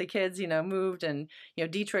to get the kids, moved, and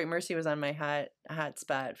Detroit Mercy was on my hot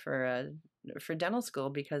spot for dental school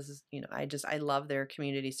because I love their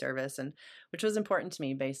community service, and which was important to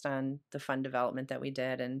me based on the fun development that we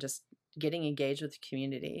did and just getting engaged with the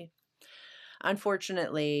community.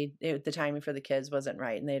 Unfortunately, the timing for the kids wasn't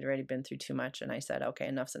right, and they'd already been through too much, and I said, okay,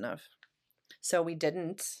 enough's enough. So I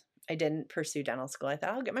didn't pursue dental school. I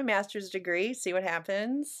thought I'll get my master's degree, see what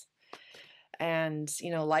happens. And,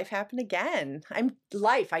 life happened again.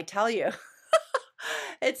 I tell you.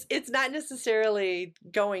 It's not necessarily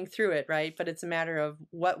going through it, right? But it's a matter of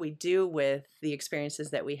what we do with the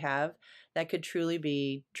experiences that we have that could truly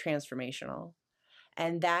be transformational.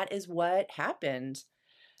 And that is what happened.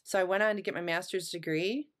 So I went on to get my master's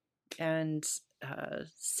degree, and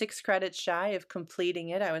 6 credits shy of completing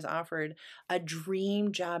it, I was offered a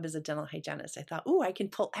dream job as a dental hygienist. I thought, I can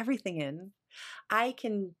pull everything in. I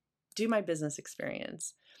can do my business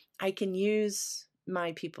experience. I can use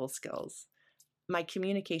my people skills, my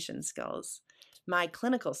communication skills, my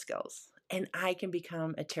clinical skills, and I can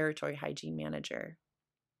become a territory hygiene manager.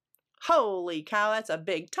 Holy cow, that's a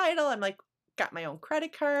big title. I'm like, got my own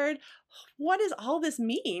credit card. What does all this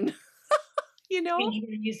mean? And you're going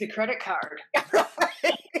to use the credit card.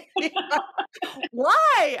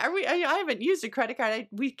 Why? I haven't used a credit card.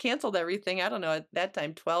 We canceled everything. I don't know, at that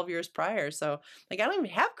time, 12 years prior. So I don't even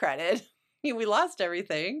have credit. We lost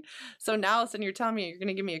everything. So now all of a sudden you're telling me you're going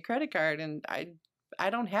to give me a credit card, and I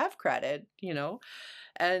don't have credit,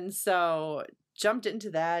 And so jumped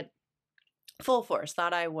into that full force.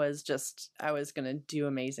 Thought I was going to do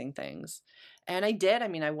amazing things. And I did.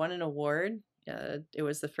 I won an award. It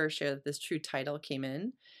was the first year that this true title came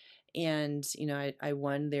in. And, I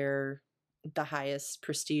won the highest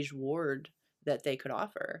prestige award that they could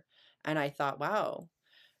offer. And I thought, wow,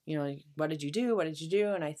 what did you do? What did you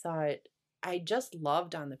do? And I thought, I just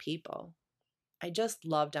loved on the people. I just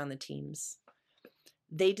loved on the teams.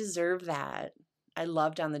 They deserve that. I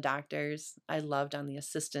loved on the doctors. I loved on the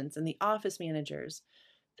assistants and the office managers,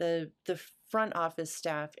 the front office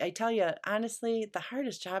staff. I tell you, honestly, the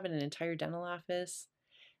hardest job in an entire dental office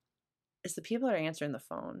is the people that are answering the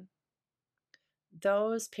phone.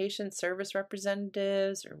 Those patient service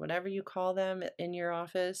representatives, or whatever you call them in your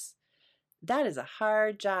office, that is a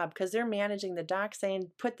hard job because they're managing the doc saying,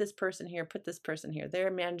 put this person here, put this person here.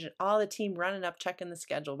 They're managing all the team running up, checking the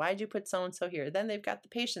schedule. Why'd you put so-and-so here? Then they've got the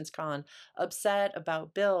patients calling, upset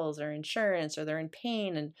about bills or insurance, or they're in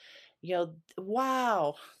pain. And,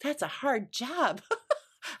 wow, that's a hard job.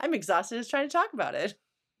 I'm exhausted just trying to talk about it.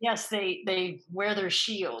 Yes, they wear their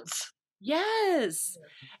shields. Yes.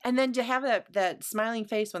 And then to have that smiling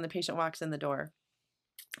face when the patient walks in the door.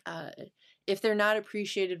 If they're not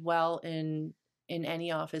appreciated well in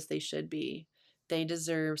any office, they should be. They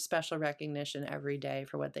deserve special recognition every day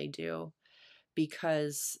for what they do,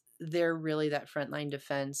 because they're really that frontline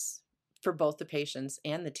defense for both the patients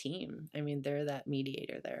and the team. They're that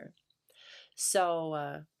mediator there.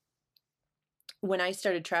 So when I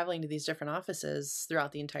started traveling to these different offices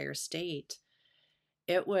throughout the entire state,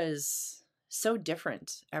 it was so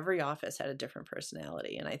different. Every office had a different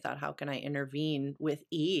personality. And I thought, how can I intervene with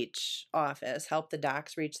each office, help the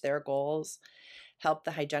docs reach their goals, help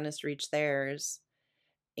the hygienists reach theirs,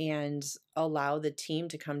 and allow the team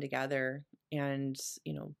to come together and,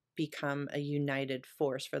 become a united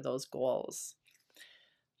force for those goals.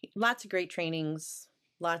 Lots of great trainings,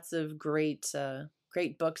 lots of great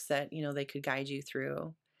books that, they could guide you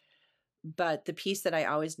through. But the piece that I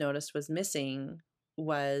always noticed was missing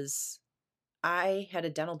was I had a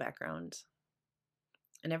dental background,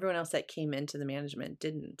 and everyone else that came into the management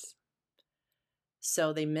didn't.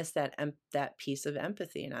 So they missed that piece of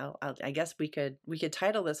empathy. And I guess we could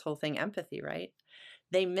title this whole thing empathy, right?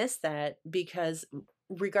 They missed that because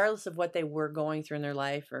regardless of what they were going through in their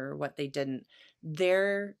life or what they didn't,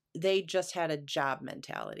 they just had a job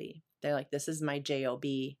mentality. They're like, this is my job,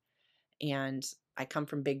 and I come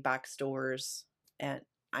from big box stores, and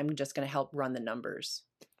I'm just going to help run the numbers.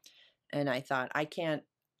 And I thought,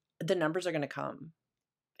 the numbers are going to come.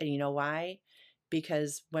 And you know why?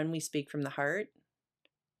 Because when we speak from the heart,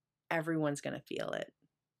 everyone's going to feel it.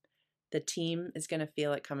 The team is going to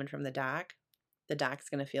feel it coming from the doc. The doc's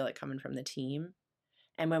going to feel it coming from the team.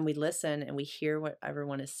 And when we listen and we hear what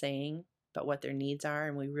everyone is saying, but what their needs are,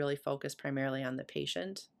 and we really focus primarily on the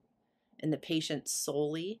patient and the patient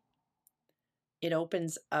solely, it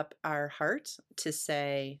opens up our heart to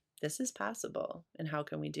say, this is possible, and how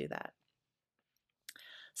can we do that?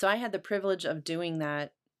 So I had the privilege of doing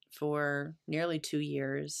that for nearly 2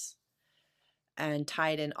 years and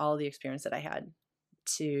tied in all the experience that I had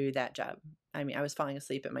to that job. I mean, I was falling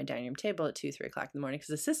asleep at my dining room table at 2, 3 o'clock in the morning because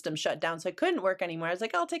the system shut down, so I couldn't work anymore. I was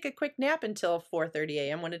like, I'll take a quick nap until 4:30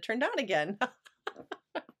 a.m. when it turned on again.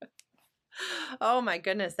 Oh my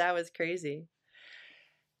goodness, that was crazy.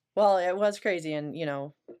 Well, it was crazy, and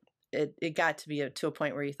it got to be to a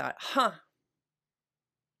point where you thought,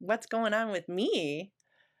 what's going on with me?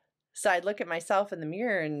 So I'd look at myself in the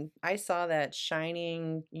mirror and I saw that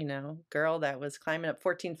shining, girl that was climbing up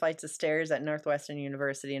 14 flights of stairs at Northwestern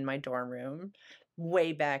University in my dorm room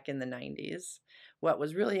way back in the 90s. What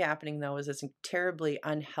was really happening, though, was this terribly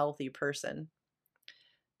unhealthy person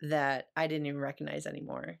that I didn't even recognize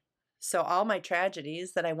anymore. So all my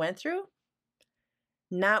tragedies that I went through,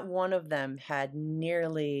 not one of them had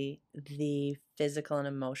nearly the physical and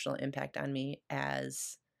emotional impact on me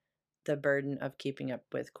as the burden of keeping up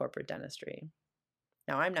with corporate dentistry.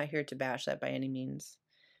 Now, I'm not here to bash that by any means,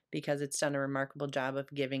 because it's done a remarkable job of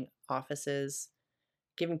giving offices,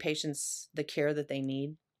 giving patients the care that they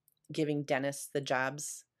need, giving dentists the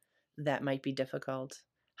jobs that might be difficult,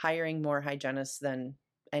 hiring more hygienists than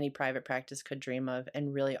any private practice could dream of,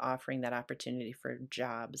 and really offering that opportunity for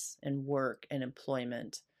jobs and work and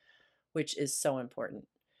employment, which is so important,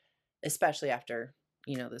 especially after,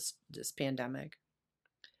 this pandemic.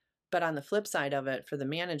 But on the flip side of it, for the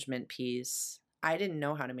management piece, I didn't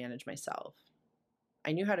know how to manage myself.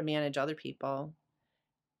 I knew how to manage other people,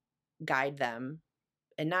 guide them,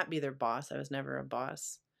 and not be their boss. I was never a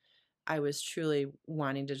boss. I was truly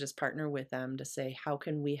wanting to just partner with them to say, how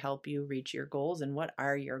can we help you reach your goals? And what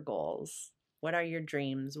are your goals? What are your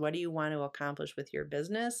dreams? What do you want to accomplish with your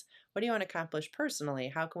business? What do you want to accomplish personally?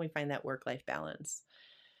 How can we find that work-life balance?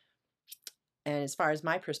 And as far as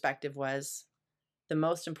my perspective was, the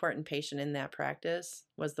most important patient in that practice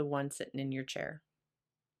was the one sitting in your chair.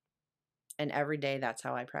 And every day, that's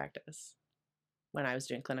how I practice when I was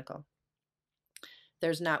doing clinical.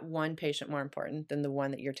 There's not one patient more important than the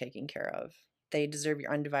one that you're taking care of. They deserve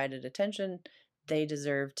your undivided attention. They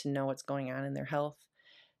deserve to know what's going on in their health,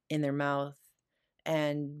 in their mouth,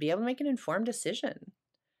 and be able to make an informed decision.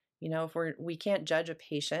 If we can't judge a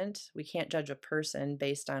patient, we can't judge a person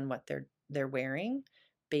based on what they're wearing,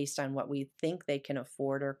 based on what we think they can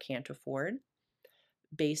afford or can't afford,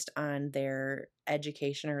 based on their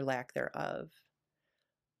education or lack thereof.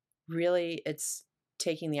 Really, it's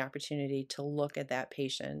taking the opportunity to look at that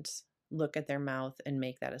patient, look at their mouth, and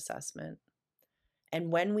make that assessment.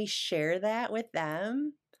 And when we share that with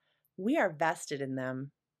them, we are vested in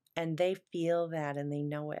them, and they feel that and they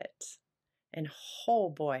know it. And oh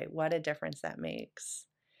boy, what a difference that makes.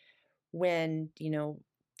 When,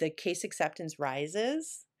 the case acceptance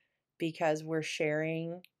rises because we're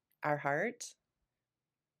sharing our heart.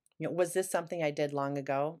 Was this something I did long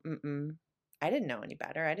ago? I didn't know any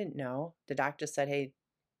better. I didn't know. The doctor said, hey,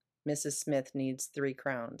 Mrs. Smith needs 3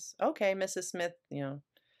 crowns. Okay, Mrs. Smith,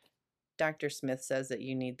 Dr. Smith says that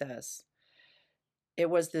you need this. It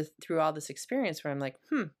was through all this experience where I'm like,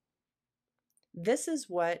 this is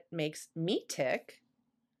what makes me tick.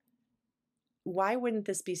 Why wouldn't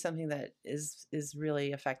this be something that is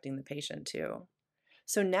really affecting the patient too?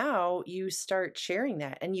 So now you start sharing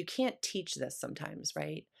that, and you can't teach this sometimes,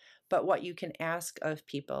 right? But what you can ask of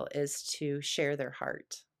people is to share their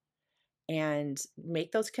heart and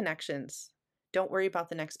make those connections. Don't worry about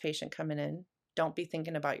the next patient coming in. Don't be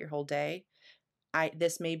thinking about your whole day.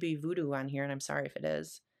 This may be voodoo on here, and I'm sorry if it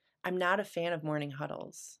is. I'm not a fan of morning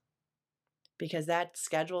huddles because that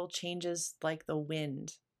schedule changes like the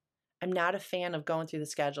wind. I'm not a fan of going through the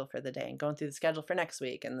schedule for the day and going through the schedule for next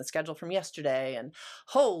week and the schedule from yesterday. And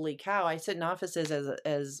holy cow, I sit in offices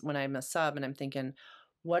as when I'm a sub and I'm thinking,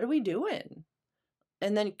 what are we doing?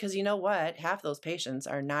 And then, because you know what? Half those patients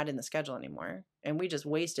are not in the schedule anymore. And we just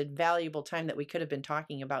wasted valuable time that we could have been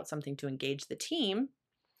talking about something to engage the team,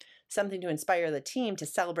 something to inspire the team, to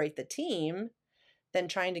celebrate the team, than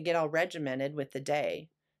trying to get all regimented with the day.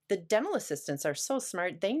 The dental assistants are so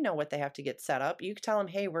smart. They know what they have to get set up. You tell them,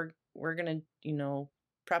 hey, we're going to,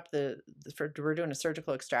 prep we're doing a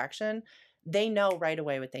surgical extraction. They know right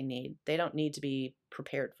away what they need. They don't need to be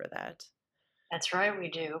prepared for that. That's right, we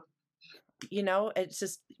do. it's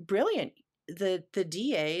just brilliant. The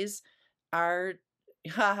DAs are,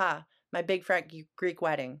 haha, My Big Fat Greek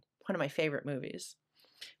Wedding, one of my favorite movies.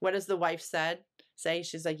 What does the wife say?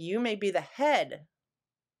 She's like, you may be the head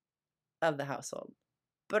of the household,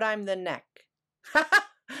 but I'm the neck.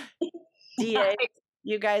 DA,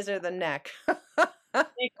 you guys are the neck.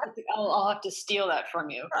 I'll have to steal that from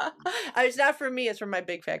you. It's not for me, it's from My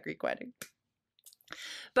Big Fat Greek Wedding.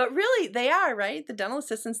 But really, they are, right? The dental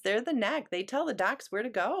assistants, they're the neck. They tell the docs where to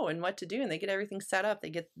go and what to do, and they get everything set up.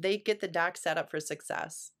 They get the doc set up for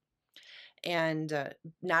success. And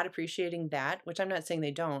not appreciating that, which I'm not saying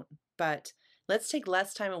they don't, but let's take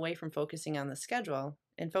less time away from focusing on the schedule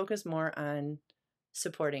and focus more on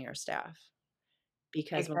supporting our staff.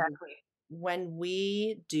 Because exactly. when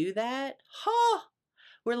we do that,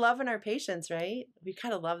 we're loving our patients, right? We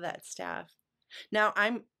kind of love that staff. Now,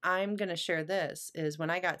 I'm going to share this, is when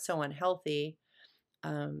I got so unhealthy,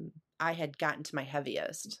 I had gotten to my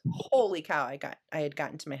heaviest. Holy cow, I had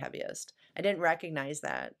gotten to my heaviest. I didn't recognize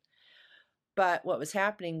that. But what was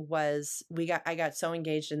happening was I got so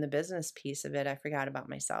engaged in the business piece of it, I forgot about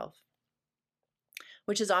myself,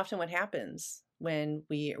 which is often what happens when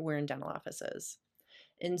we're in dental offices.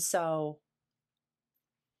 And so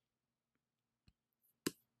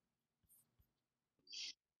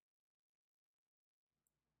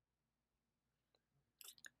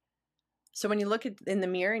when you look in the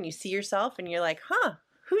mirror and you see yourself and you're like,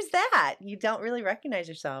 who's that? You don't really recognize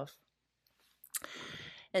yourself.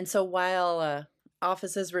 And so while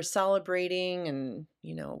offices were celebrating and,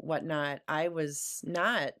 whatnot, I was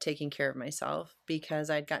not taking care of myself because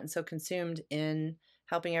I'd gotten so consumed in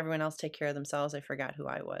helping everyone else take care of themselves, I forgot who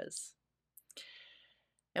I was.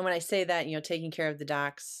 And when I say that, taking care of the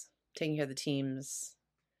docs, taking care of the teams,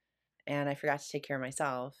 and I forgot to take care of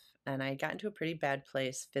myself. And I got into a pretty bad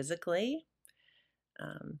place physically,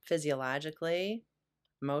 physiologically,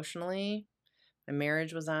 emotionally. My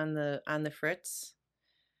marriage was on the fritz.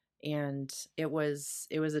 And it was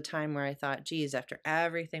a time where I thought, geez, after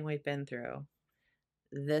everything we've been through,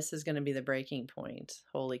 this is going to be the breaking point.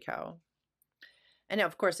 Holy cow. And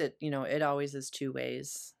of course it always is two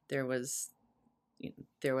ways. There was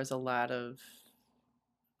a lot of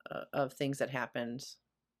things that happened,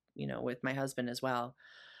 with my husband as well.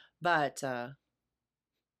 But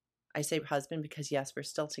I say husband because yes, we're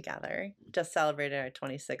still together. Just celebrated our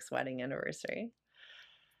 26th wedding anniversary.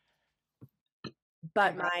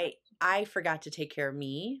 But I forgot to take care of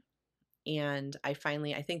me. And I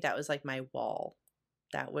think that was like my wall.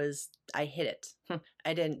 I hit it.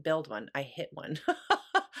 I didn't build one. I hit one.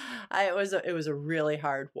 It was a really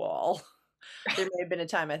hard wall. There may have been a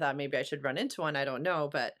time I thought maybe I should run into one. I don't know.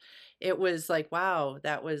 But it was like, wow,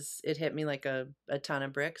 it hit me like a ton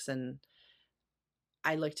of bricks. And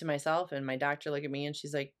I looked to myself and my doctor looked at me and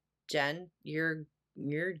she's like, Jen, you're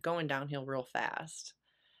going downhill real fast.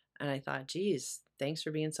 And I thought, geez, thanks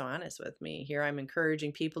for being so honest with me. Here I'm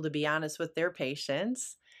encouraging people to be honest with their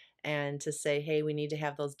patients and to say, hey, we need to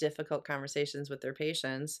have those difficult conversations with their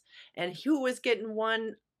patients. And who was getting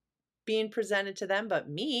one being presented to them but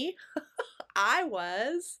me? I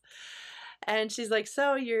was. And she's like,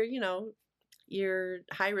 so you're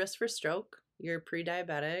high risk for stroke. You're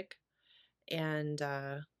pre-diabetic. And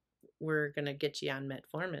we're going to get you on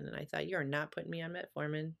metformin. And I thought, you're not putting me on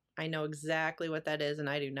metformin. I know exactly what that is, and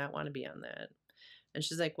I do not want to be on that. And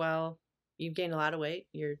she's like, well, you've gained a lot of weight.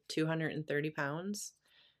 You're 230 pounds.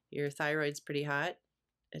 Your thyroid's pretty hot.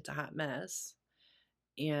 It's a hot mess.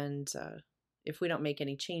 And if we don't make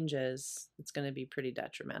any changes, it's going to be pretty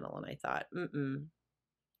detrimental. And I thought,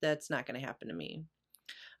 that's not going to happen to me.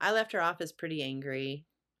 I left her office pretty angry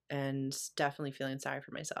and definitely feeling sorry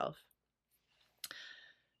for myself.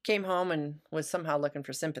 Came home and was somehow looking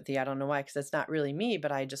for sympathy. I don't know why, because it's not really me,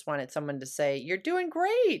 but I just wanted someone to say, you're doing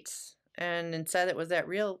great. And instead it was that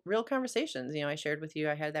real conversations. I shared with you,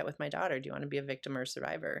 I had that with my daughter. Do you want to be a victim or a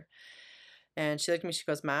survivor? And she looked at me, she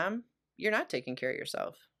goes, Mom, you're not taking care of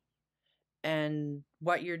yourself. And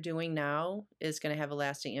what you're doing now is going to have a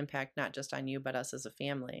lasting impact, not just on you, but us as a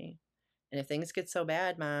family. And if things get so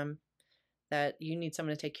bad, Mom, that you need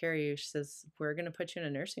someone to take care of you, she says, we're going to put you in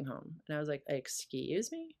a nursing home. And I was like,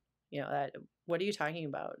 excuse me? What are you talking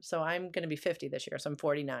about? So I'm going to be 50 this year. So I'm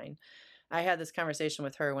 49. I had this conversation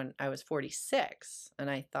with her when I was 46. And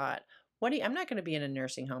I thought, I'm not going to be in a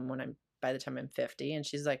nursing home by the time I'm 50. And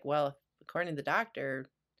she's like, well, according to the doctor,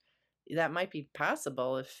 that might be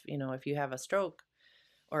possible if you have a stroke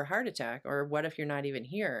or a heart attack, or what if you're not even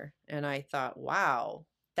here? And I thought, wow,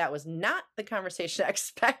 that was not the conversation I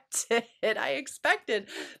expected. I expected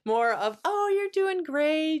more of, oh, you're doing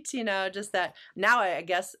great. Just that. Now I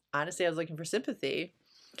guess, honestly, I was looking for sympathy.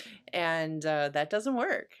 And that doesn't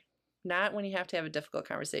work. Not when you have to have a difficult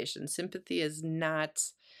conversation. Sympathy is not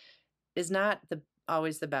the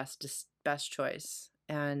always the best choice.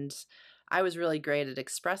 And I was really great at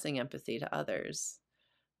expressing empathy to others,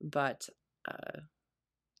 but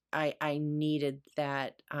I needed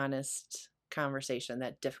that honest conversation,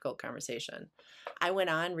 that difficult conversation. I went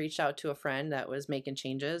on, reached out to a friend that was making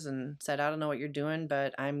changes and said, I don't know what you're doing,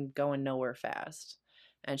 but I'm going nowhere fast.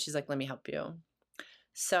 And she's like, let me help you.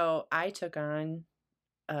 So I took on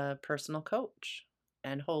a personal coach,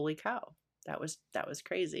 and holy cow, that was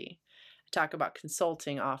crazy. I talk about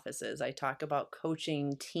consulting offices. I talk about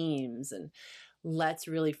coaching teams, and let's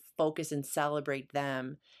really focus and celebrate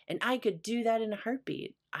them. And I could do that in a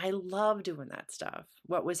heartbeat. I love doing that stuff.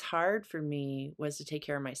 What was hard for me was to take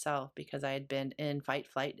care of myself because I had been in fight,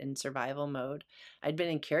 flight, and survival mode. I'd been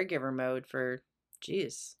in caregiver mode for,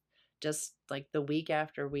 geez, just like the week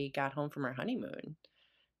after we got home from our honeymoon.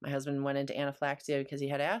 My husband went into anaphylaxis because he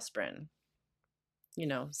had aspirin.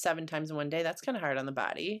 7 times in one day, that's kind of hard on the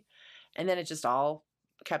body. And then it just all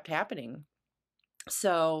kept happening.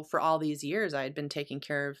 So for all these years, I had been taking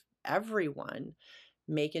care of everyone,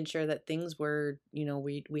 making sure that things were,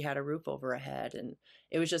 we had a roof over our head. And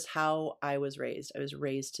it was just how I was raised. I was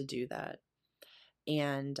raised to do that.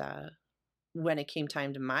 And when it came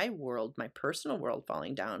time to my world, my personal world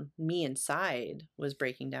falling down, me inside was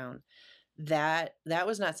breaking down. That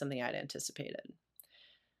was not something I'd anticipated.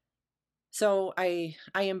 So I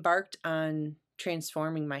embarked on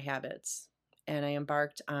transforming my habits, and I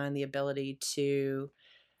embarked on the ability to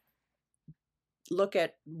look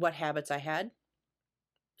at what habits I had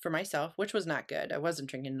for myself, which was not good. I wasn't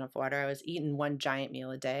drinking enough water. I was eating one giant meal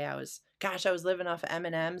a day. I was living off of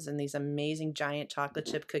M&Ms and these amazing giant chocolate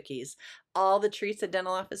chip cookies. All the treats that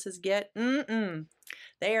dental offices get,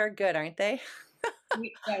 they are good, aren't they? We're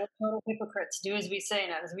total hypocrites. Do as we say,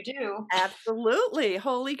 not as we do. Absolutely.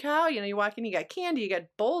 Holy cow. You walk in, you got candy, you got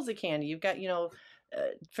bowls of candy, you've got,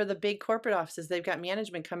 for the big corporate offices, they've got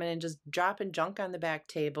management coming in and just dropping junk on the back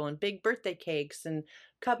table and big birthday cakes and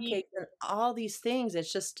cupcakes and all these things.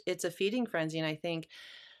 It's a feeding frenzy. And I think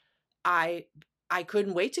I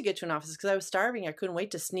couldn't wait to get to an office because I was starving. I couldn't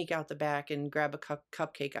wait to sneak out the back and grab a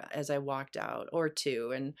cupcake as I walked out, or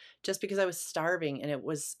two. And just because I was starving, and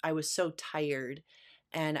I was so tired,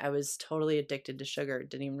 and I was totally addicted to sugar.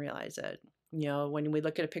 Didn't even realize it. When we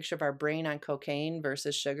look at a picture of our brain on cocaine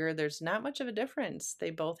versus sugar, there's not much of a difference. They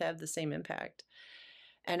both have the same impact.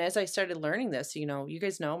 And as I started learning this, you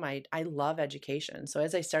guys know I love education. So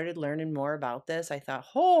as I started learning more about this, I thought,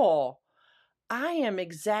 I am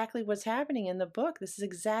exactly what's happening in the book. This is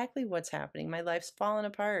exactly what's happening. My life's falling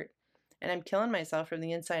apart and I'm killing myself from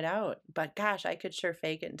the inside out. But gosh, I could sure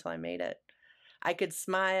fake it until I made it. I could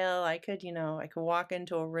smile. I could walk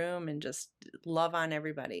into a room and just love on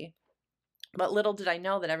everybody. But little did I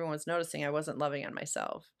know that everyone was noticing I wasn't loving on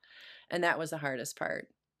myself. And that was the hardest part.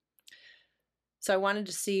 So I wanted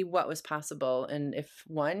to see what was possible. And if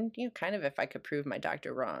I could prove my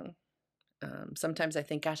doctor wrong. Sometimes I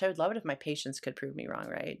think, gosh, I would love it if my patients could prove me wrong,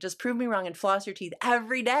 right? Just prove me wrong and floss your teeth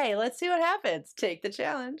every day. Let's see what happens. Take the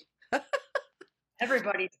challenge.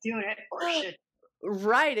 Everybody's doing it, or should.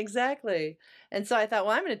 Right, exactly. And so I thought,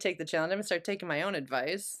 well, I'm going to take the challenge. I'm going to start taking my own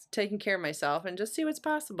advice, taking care of myself, and just see what's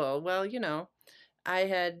possible. Well, I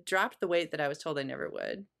had dropped the weight that I was told I never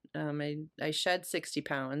would. I shed 60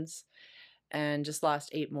 pounds and just lost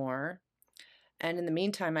 8 more. And in the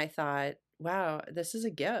meantime, I thought, wow, this is a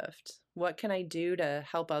gift. What can I do to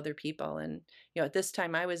help other people? And, at this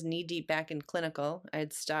time I was knee deep back in clinical. I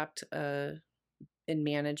had stopped in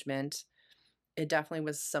management. It definitely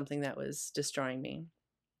was something that was destroying me.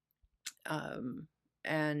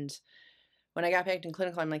 And when I got back in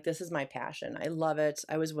clinical, I'm like, this is my passion. I love it.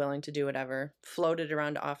 I was willing to do whatever. Floated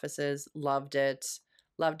around offices, loved it.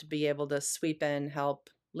 Loved to be able to sweep in, help,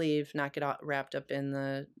 leave, not get wrapped up in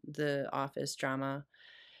the office drama,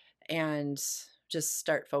 and just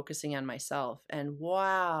start focusing on myself. And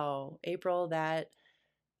wow, April, that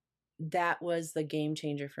was the game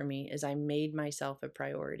changer for me, is I made myself a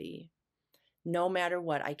priority. No matter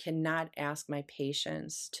what, I cannot ask my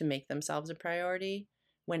patients to make themselves a priority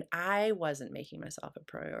when I wasn't making myself a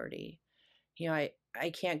priority.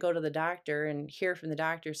 I can't go to the doctor and hear from the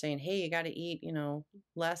doctor saying, hey, you got to eat,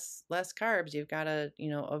 less carbs. You've got to,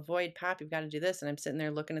 avoid pop. You've got to do this. And I'm sitting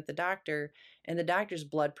there looking at the doctor, and the doctor's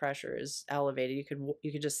blood pressure is elevated.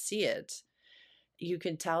 You could just see it. You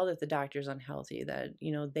can tell that the doctor's unhealthy, that,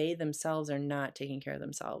 they themselves are not taking care of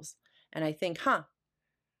themselves. And I think,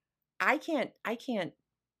 I can't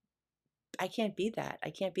be that.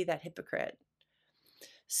 I can't be that hypocrite.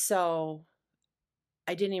 So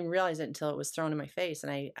I didn't even realize it until it was thrown in my face.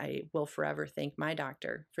 And I will forever thank my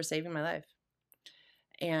doctor for saving my life.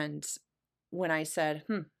 And when I said,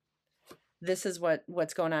 this is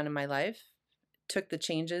what's going on in my life, took the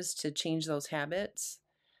changes to change those habits,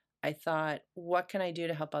 I thought, what can I do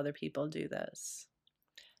to help other people do this?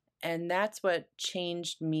 And that's what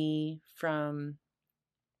changed me from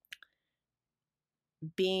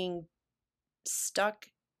being stuck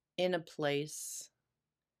in a place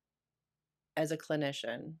as a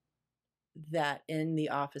clinician that in the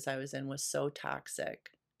office I was in was so toxic.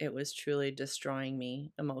 It was truly destroying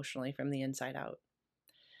me emotionally from the inside out.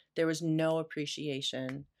 There was no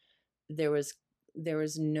appreciation. There was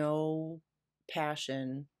no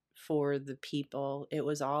passion for the people. It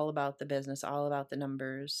was all about the business, all about the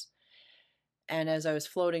numbers. And as I was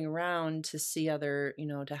floating around to see other,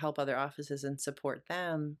 to help other offices and support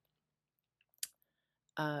them,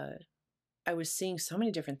 I was seeing so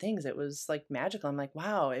many different things. It was like magical. I'm like,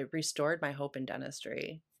 wow, it restored my hope in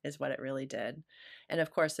dentistry is what it really did. And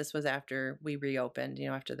of course, this was after we reopened,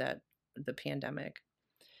 after the pandemic.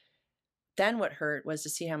 Then what hurt was to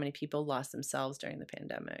see how many people lost themselves during the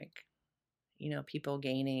pandemic. People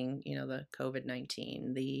gaining, the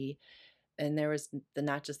COVID-19, and there was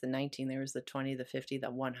not just the 19, there was the 20, the 50, the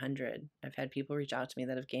 100. I've had people reach out to me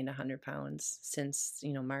that have gained 100 pounds since,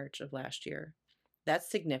 March of last year. That's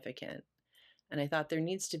significant. And I thought they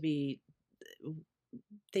need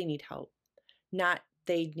help. Not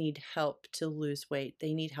they need help to lose weight.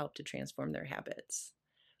 They need help to transform their habits.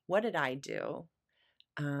 What did I do?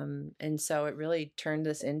 And so it really turned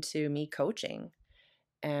this into me coaching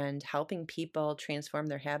and helping people transform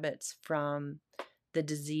their habits from the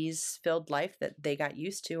disease-filled life that they got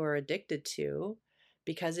used to or addicted to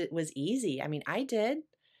because it was easy. I mean, I did.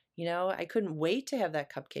 I couldn't wait to have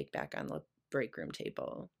that cupcake back on the break room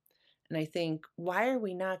table. And I think, why are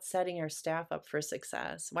we not setting our staff up for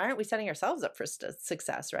success? Why aren't we setting ourselves up for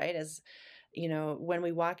success, right? As, when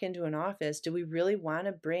we walk into an office, do we really want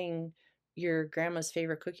to bring your grandma's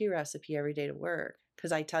favorite cookie recipe every day to work?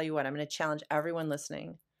 Because I tell you what, I'm going to challenge everyone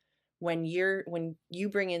listening. When you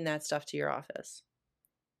bring in that stuff to your office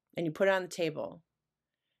and you put it on the table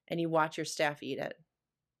and you watch your staff eat it,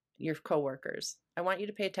 your coworkers, I want you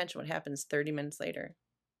to pay attention to what happens 30 minutes later.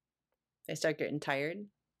 They start getting tired,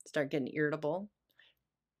 start getting irritable.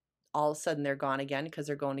 All of a sudden they're gone again because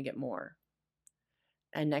they're going to get more.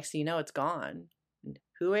 And next thing you know, it's gone.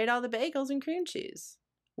 Who ate all the bagels and cream cheese?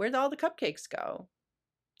 Where'd all the cupcakes go?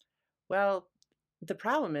 Well, the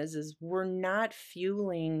problem is we're not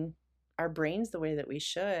fueling our brains the way that we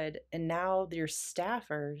should. And now your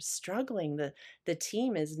staff are struggling. The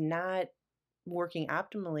team is not working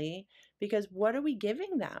optimally because what are we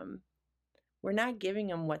giving them? We're not giving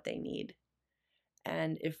them what they need.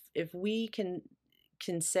 And if we can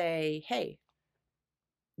say, hey,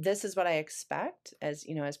 this is what I expect as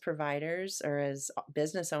providers or as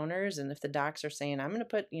business owners. And if the docs are saying, I'm going to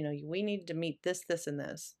put, we need to meet this, this, and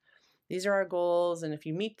this. These are our goals. And if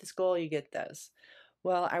you meet this goal, you get this.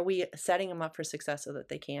 Well, are we setting them up for success so that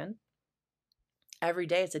they can? Every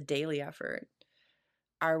day, it's a daily effort.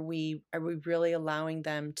 Are we really allowing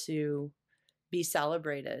them to be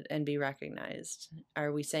celebrated and be recognized?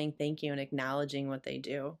 Are we saying thank you and acknowledging what they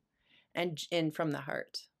do? And from the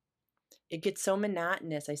heart. It gets so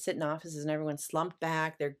monotonous. I sit in offices and everyone's slumped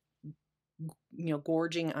back. They're,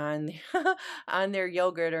 gorging on on their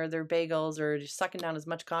yogurt or their bagels or just sucking down as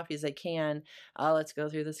much coffee as they can. Let's go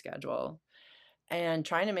through the schedule and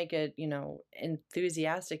trying to make it,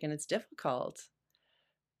 enthusiastic, and it's difficult.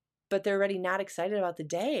 But they're already not excited about the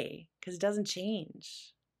day because it doesn't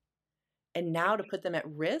change. And now to put them at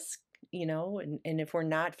risk, and if we're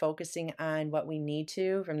not focusing on what we need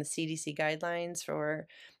to from the CDC guidelines for,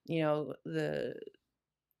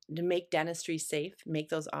 to make dentistry safe, make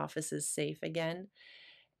those offices safe again.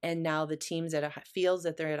 And now the teams feels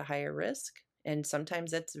that they're at a higher risk. And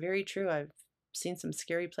sometimes that's very true. I've seen some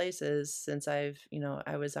scary places since I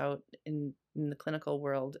was out in the clinical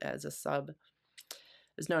world as a sub. I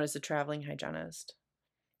was known as a traveling hygienist.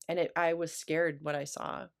 And I was scared what I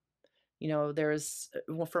saw. There's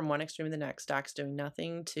from one extreme to the next, docs doing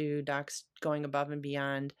nothing to docs going above and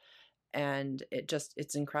beyond. And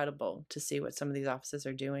it's incredible to see what some of these offices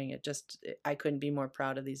are doing. I couldn't be more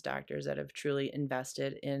proud of these doctors that have truly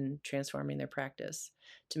invested in transforming their practice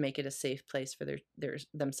to make it a safe place for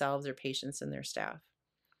themselves, their patients, and their staff.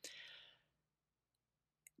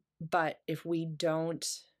 But if we don't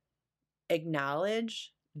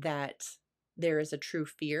acknowledge that there is a true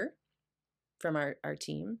fear from our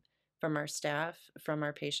team, from our staff, from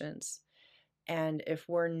our patients, and if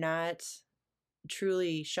we're not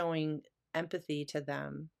truly showing empathy to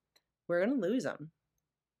them, we're going to lose them.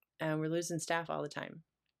 and we're losing staff all the time.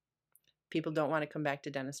 People don't want to come back to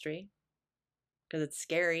dentistry because it's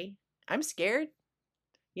scary. I'm scared.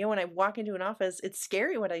 When I walk into an office, it's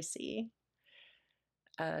scary what I see.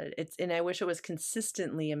 And I wish it was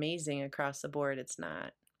consistently amazing across the board. It's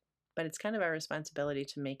not, but it's kind of our responsibility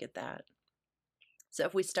to make it that. So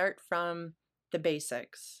if we start from the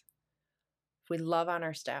basics, if we love on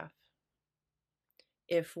our staff,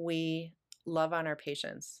 if we love on our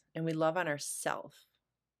patients, and we love on ourselves,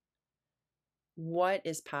 what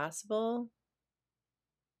is possible,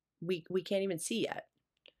 we can't even see yet.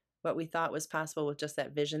 What we thought was possible with just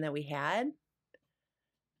that vision that we had,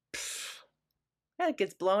 it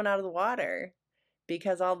gets blown out of the water,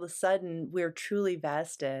 because all of a sudden we're truly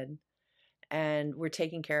vested and we're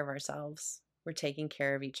taking care of ourselves. We're taking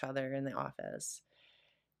care of each other in the office.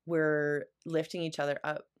 We're lifting each other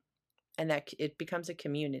up, and that it becomes a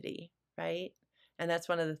community, right? And that's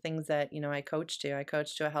one of the things that, I coach to. I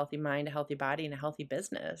coach to a healthy mind, a healthy body, and a healthy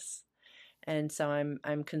business. And so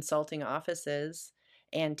I'm consulting offices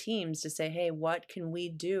and teams to say, hey, what can we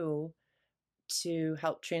do to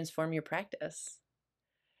help transform your practice?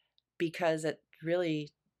 Because it really,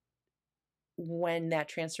 when that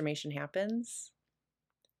transformation happens,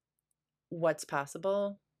 what's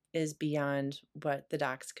possible is beyond what the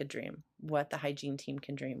docs could dream, what the hygiene team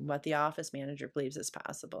can dream, what the office manager believes is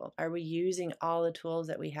possible. Are we using all the tools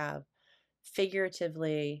that we have,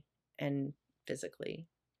 figuratively and physically?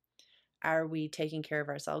 Are we taking care of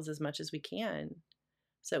ourselves as much as we can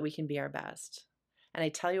so that we can be our best? And I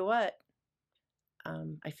tell you what,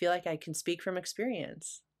 I feel like I can speak from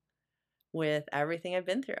experience with everything I've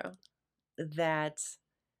been through, that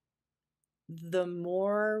the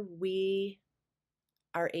more we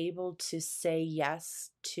are able to say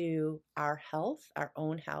yes to our health, our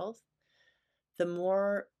own health, the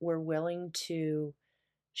more we're willing to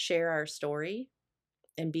share our story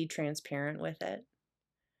and be transparent with it,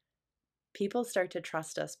 people start to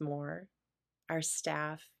trust us more. Our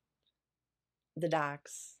staff, the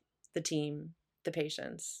docs, the team, the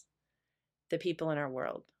patients, the people in our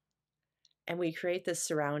world. And we create this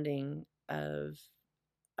surrounding of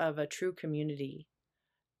a true community.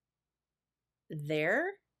 There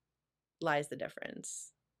lies the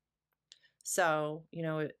difference. So,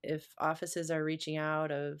 if offices are reaching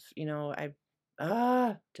out of,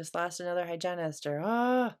 I just lost another hygienist,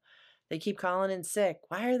 or they keep calling in sick.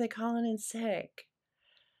 Why are they calling in sick?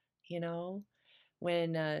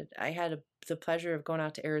 When I had the pleasure of going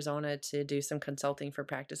out to Arizona to do some consulting for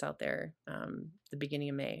practice out there, the beginning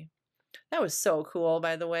of May. That was so cool,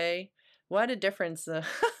 by the way. What a difference of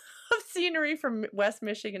scenery from West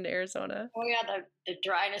Michigan to Arizona. Oh yeah, the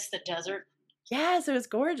dryness, the desert. Yes, it was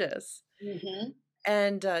gorgeous. Mm-hmm.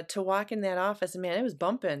 And to walk in that office, man, it was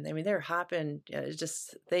bumping. I mean, they were hopping.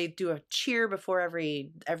 They do a cheer before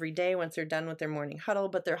every day once they're done with their morning huddle,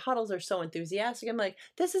 but their huddles are so enthusiastic. I'm like,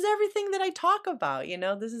 this is everything that I talk about.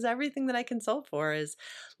 This is everything that I consult for, is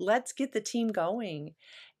let's get the team going.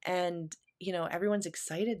 And, everyone's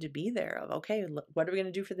excited to be there. Of, okay, what are we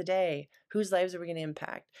going to do for the day? Whose lives are we going to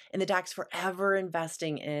impact? And the doc's forever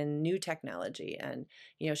investing in new technology. And,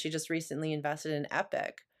 she just recently invested in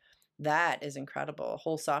Epic. That is incredible. A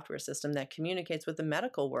whole software system that communicates with the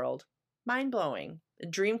medical world. Mind-blowing. A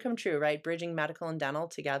dream come true, right? Bridging medical and dental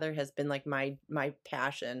together has been like my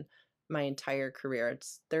passion my entire career.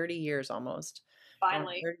 It's 30 years almost.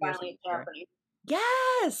 Finally it's happening.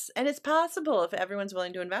 Yes, and it's possible if everyone's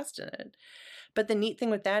willing to invest in it. But the neat thing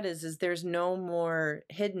with that is there's no more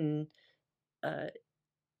hidden agendas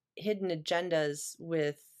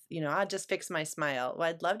with, I'll just fix my smile. Well,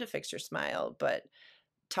 I'd love to fix your smile, but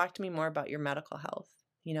talk to me more about your medical health.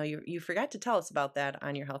 You forgot to tell us about that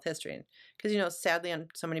on your health history. Because, sadly, on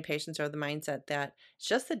so many patients are the mindset that it's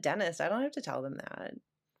just the dentist. I don't have to tell them that.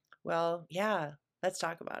 Well, yeah, let's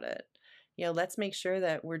talk about it. Let's make sure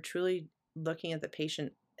that we're truly looking at the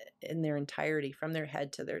patient in their entirety, from their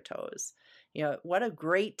head to their toes. What a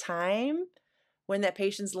great time when that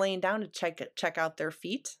patient's laying down to check out their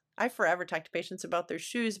feet. I forever talk to patients about their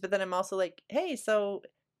shoes, but then I'm also like, hey, so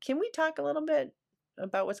can we talk a little bit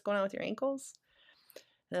about what's going on with your ankles?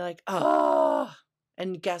 And they're like, oh,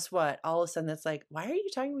 and guess what? All of a sudden it's like, why are you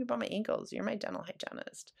talking to me about my ankles? You're my dental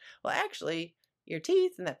hygienist. Well, actually, your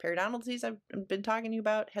teeth and that periodontal disease I've been talking to you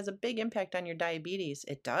about has a big impact on your diabetes.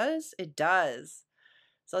 It does? It does.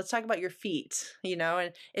 So let's talk about your feet,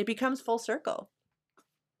 and it becomes full circle.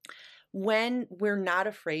 When we're not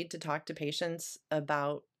afraid to talk to patients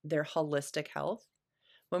about their holistic health,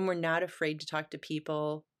 when we're not afraid to talk to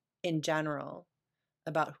people in general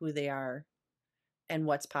about who they are and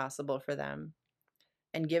what's possible for them,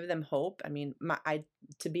 and give them hope. I mean,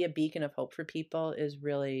 to be a beacon of hope for people is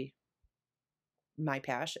really my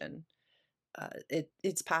passion.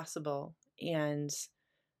 It's possible. And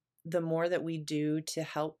the more that we do to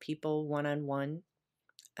help people one-on-one,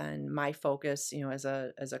 and my focus, as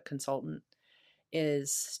a consultant,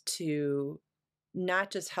 is to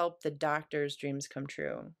not just help the doctor's dreams come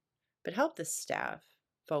true, but help the staff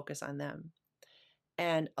focus on them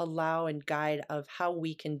and allow and guide of how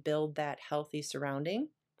we can build that healthy surrounding,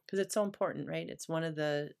 because it's so important, right? It's one of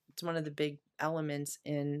the big elements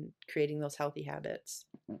in creating those healthy habits.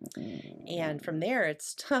 And from there,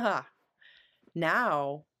 it's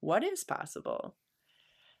now what is possible.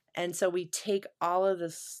 And so we take all of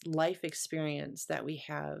this life experience that we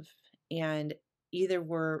have, and either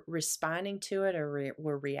we're responding to it or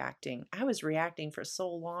we're reacting. I was reacting for so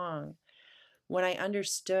long. When I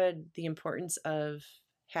understood the importance of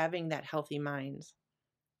having that healthy mind,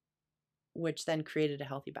 which then created a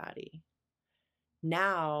healthy body,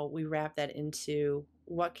 now we wrap that into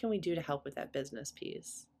what can we do to help with that business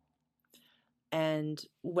piece. And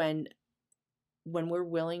when we're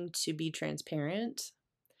willing to be transparent,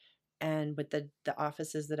 and with the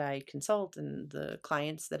offices that I consult and the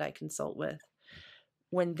clients that I consult with,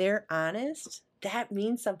 when they're honest, that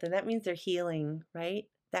means something. That means they're healing, right?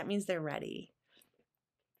 That means they're ready.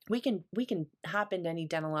 We can hop into any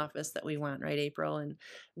dental office that we want, right, April? And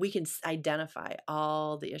we can identify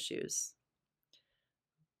all the issues.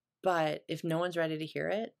 But if no one's ready to hear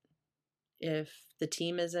it, if the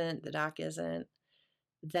team isn't, the doc isn't,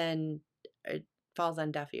 then it falls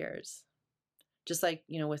on deaf ears. Just like,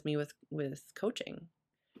 with me with coaching,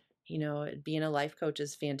 being a life coach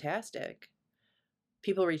is fantastic.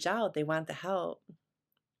 People reach out, they want the help,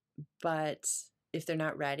 but if they're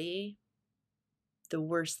not ready, the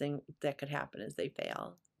worst thing that could happen is they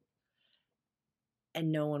fail.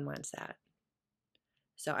 And no one wants that.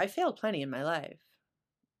 So I failed plenty in my life.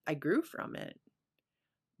 I grew from it.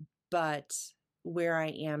 But where I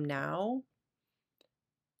am now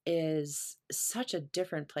is such a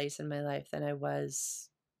different place in my life than I was,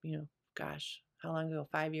 how long ago?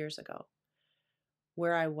 5 years ago.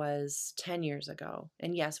 Where I was 10 years ago.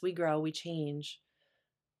 And yes, we grow, we change.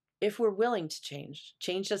 If we're willing to change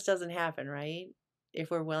just doesn't happen, right? If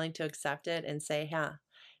we're willing to accept it and say,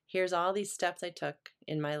 here's all these steps I took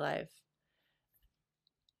in my life.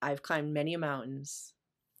 I've climbed many mountains,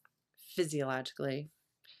 physiologically,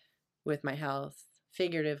 with my health,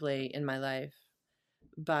 figuratively in my life.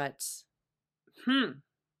 But,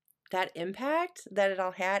 that impact that it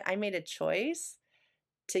all had, I made a choice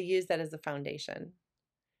to use that as a foundation.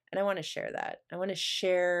 And I want to share that. I want to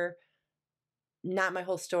share not my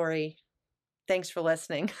whole story. Thanks for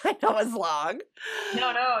listening. I know it's long.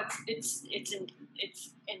 No, it's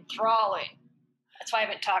enthralling. That's why I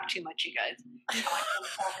haven't talked too much, you guys. I want to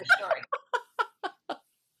tell the story.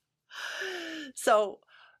 So,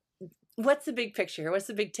 what's the big picture here? What's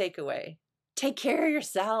the big takeaway? Take care of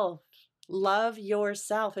yourself. Love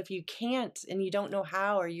yourself. If you can't and you don't know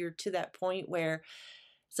how, or you're to that point where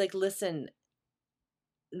it's like, listen,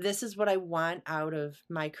 this is what I want out of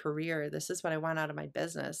my career. This is what I want out of my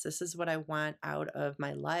business. This is what I want out of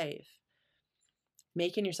my life.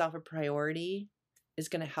 Making yourself a priority is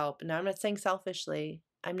going to help. Now, I'm not saying selfishly.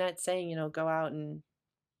 I'm not saying, go out and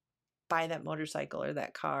buy that motorcycle or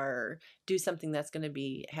that car or do something that's going to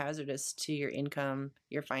be hazardous to your income,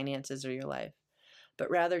 your finances, or your life. But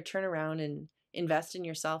rather turn around and invest in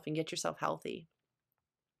yourself and get yourself healthy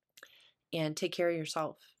and take care of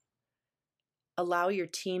yourself. Allow your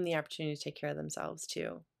team the opportunity to take care of themselves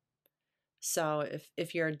too. So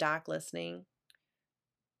if you're a doc listening,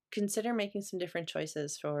 consider making some different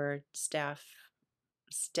choices for staff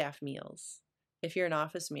meals. If you're an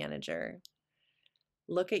office manager,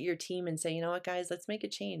 look at your team and say, you know what, guys, let's make a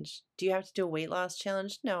change. Do you have to do a weight loss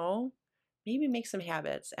challenge? No. Maybe make some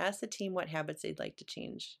habits. Ask the team what habits they'd like to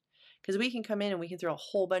change. Because we can come in and we can throw a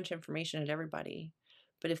whole bunch of information at everybody.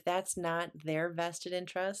 But if that's not their vested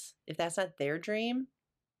interest, if that's not their dream,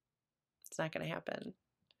 it's not going to happen.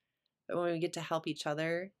 But when we get to help each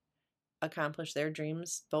other accomplish their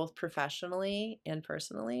dreams, both professionally and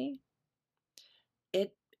personally,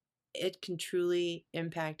 it can truly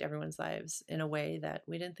impact everyone's lives in a way that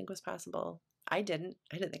we didn't think was possible. I didn't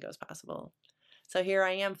think it was possible. So here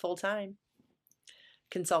I am full-time,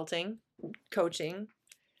 consulting, coaching,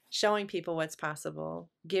 showing people what's possible,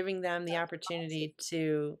 giving them the opportunity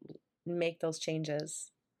to make those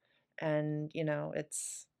changes. And,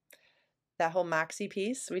 it's that whole Moxie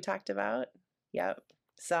piece we talked about. Yep.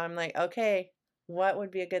 So I'm like, okay, what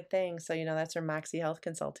would be a good thing? So, that's where Moxie Health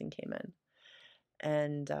Consulting came in.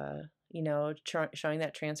 And, showing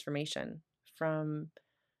that transformation from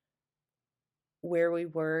where we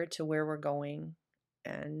were to where we're going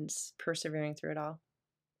and persevering through it all.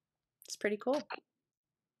 It's pretty cool.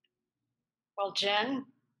 Well, Jen,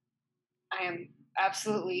 I am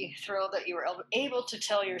absolutely thrilled that you were able to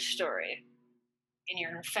tell your story, and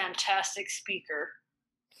you're a fantastic speaker.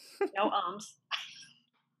 No ums.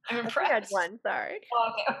 I'm I impressed. had one, sorry.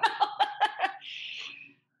 Okay.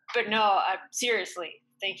 But no, seriously,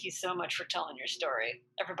 thank you so much for telling your story.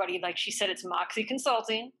 Everybody, like she said, it's Moxie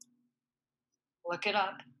Consulting. Look it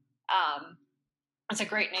up. It's a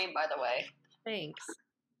great name, by the way. Thanks.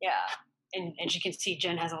 Yeah. And as you can see,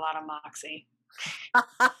 Jen has a lot of moxie.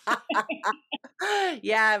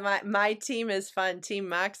 Yeah, my team is fun, Team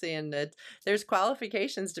Moxie, and there's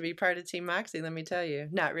qualifications to be part of Team Moxie, let me tell you.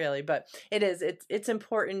 Not really, but it is. It's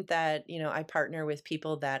important that, you know, I partner with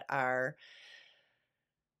people that are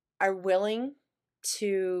willing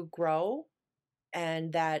to grow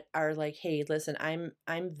and that are like, hey, listen,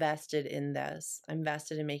 I'm vested in this. I'm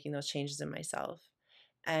vested in making those changes in myself.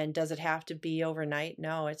 And does it have to be overnight?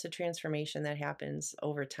 No, it's a transformation that happens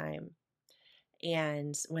over time.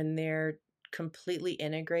 And when they're completely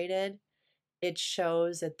integrated, it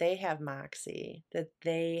shows that they have moxie, that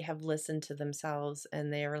they have listened to themselves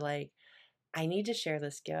and they were like, I need to share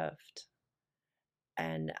this gift.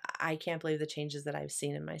 And I can't believe the changes that I've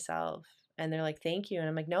seen in myself. And they're like, thank you. And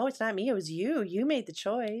I'm like, no, it's not me. It was you. You made the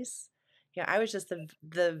choice. Yeah, I was just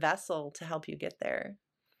the vessel to help you get there.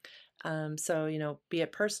 So, you know, be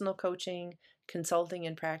it personal coaching, consulting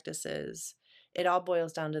and practices, it all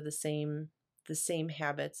boils down to the same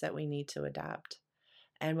habits that we need to adopt.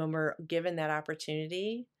 And when we're given that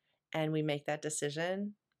opportunity and we make that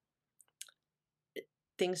decision,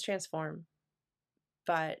 things transform.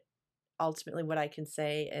 But ultimately what I can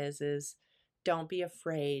say is don't be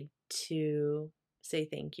afraid to say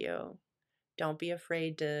thank you. Don't be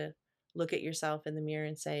afraid to look at yourself in the mirror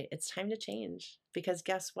and say, it's time to change. Because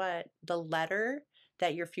guess what? The letter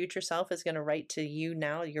that your future self is going to write to you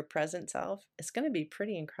now, your present self, is going to be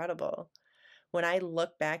pretty incredible. When I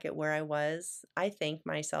look back at where I was, I thank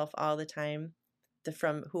myself all the time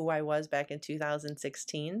from who I was back in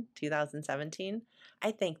 2016, 2017.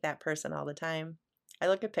 I thank that person all the time. I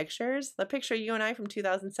look at pictures, the picture of you and I from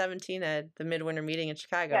 2017 at the Midwinter meeting in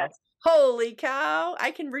Chicago. Yes. Holy cow.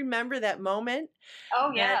 I can remember that moment.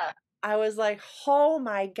 Oh, yeah. I was like, oh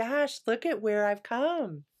my gosh, look at where I've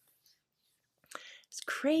come. It's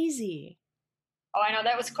crazy. Oh, I know.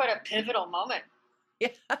 That was quite a pivotal moment. Yeah.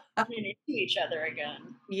 Running into each other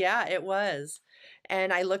again. Yeah, it was.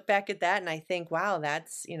 And I look back at that and I think, wow,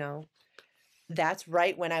 that's, you know, that's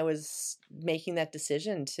right when I was making that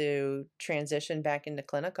decision to transition back into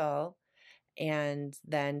clinical. And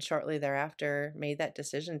then shortly thereafter made that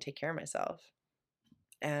decision to take care of myself.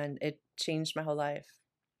 And it changed my whole life.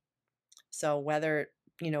 So whether,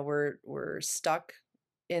 you know, we're stuck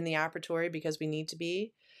in the operatory because we need to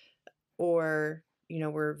be, or, you know,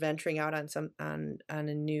 we're venturing out on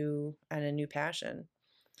a new passion,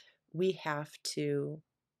 we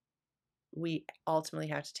ultimately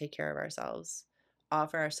have to take care of ourselves,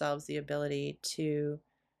 offer ourselves the ability to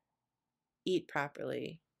eat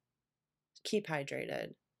properly, keep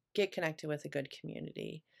hydrated, get connected with a good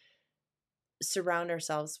community, surround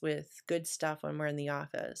ourselves with good stuff when we're in the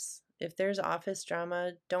office. If there's office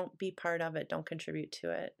drama, don't be part of it. Don't contribute to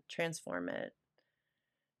it. Transform it.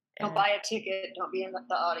 Don't buy a ticket. Don't be in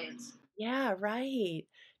the audience. Yeah, right.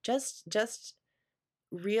 Just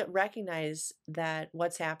recognize that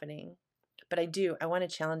what's happening. But I want to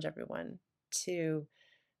challenge everyone to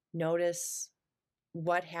notice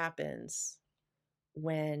what happens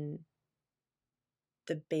when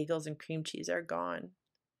the bagels and cream cheese are gone.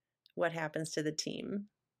 What happens to the team?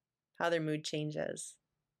 How their mood changes.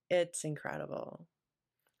 It's incredible.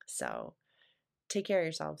 So take care of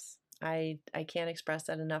yourselves. I can't express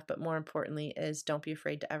that enough, but more importantly is don't be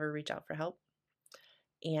afraid to ever reach out for help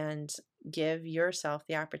and give yourself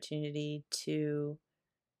the opportunity to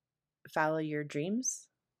follow your dreams.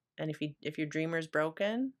 And if your dreamer is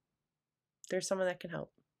broken, there's someone that can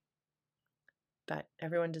help. But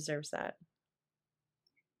everyone deserves that.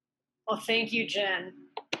 Well, thank you, Jen.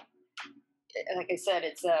 Like I said,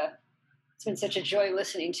 it's been such a joy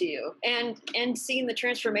listening to you and seeing the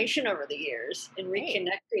transformation over the years and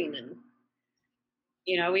reconnecting. And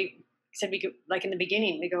you know, we said we could, like in the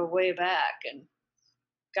beginning, we go way back, and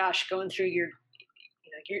gosh, going through your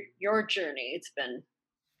journey, it's been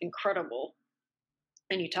incredible.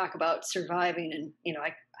 And you talk about surviving, and you know,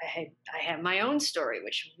 I have my own story,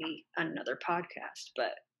 which will be on another podcast.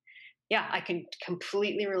 But yeah, I can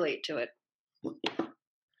completely relate to it.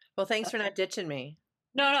 Well, thanks for not ditching me.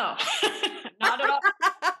 No, not at all.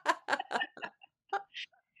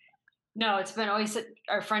 No, it's been always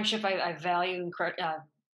our friendship. I value,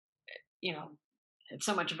 you know,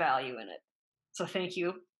 so much value in it. So thank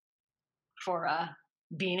you for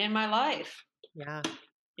being in my life Yeah.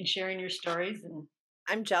 and sharing your stories. And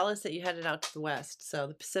I'm jealous that you headed out to the West. So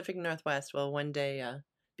the Pacific Northwest will one day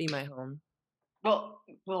be my home. we'll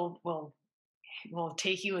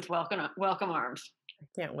take you with welcome arms. I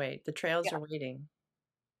can't wait. The trails Yeah. are waiting.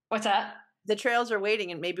 What's that? The trails are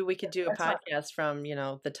waiting, and maybe we could do a That's right. podcast from,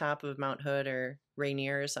 the top of Mount Hood or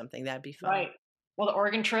Rainier or something. That'd be fun. Right. Well, the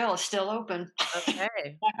Oregon Trail is still open.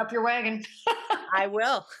 Okay. Back up your wagon. I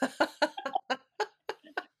will.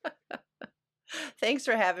 Thanks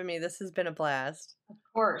for having me. This has been a blast. Of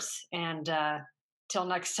course. And till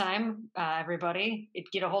next time, everybody,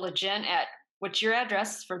 get a hold of Jen at what's your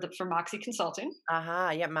address for Moxie Consulting?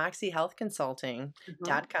 Aha. Yeah. Mhm.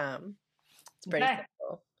 MoxieHealthConsulting.com. It's pretty Okay.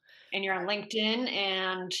 simple. And you're on LinkedIn,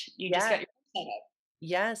 and you just Yeah. got your website up.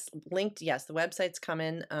 Yes. Linked. Yes. The website's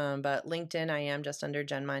coming. But LinkedIn, I am just under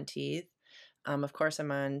Jen Monteith. Of course,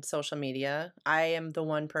 I'm on social media. I am the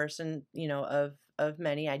one person, of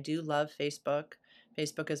many. I do love Facebook.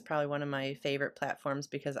 Facebook is probably one of my favorite platforms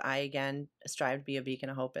because I, again, strive to be a beacon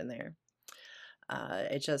of hope in there.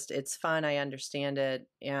 It's fun. I understand it.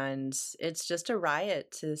 And it's just a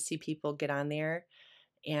riot to see people get on there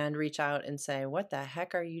and reach out and say, "What the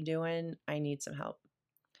heck are you doing? I need some help."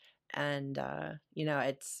 And,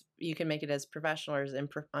 you can make it as professional or as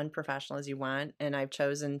unprofessional as you want. And I've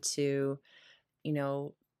chosen to, you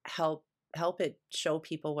know, help it show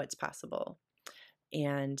people what's possible.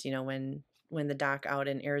 And, when the doc out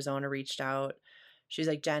in Arizona reached out, she's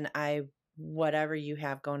like, "Jen, I whatever you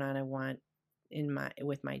have going on, I want in my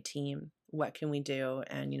with my team. What can we do?"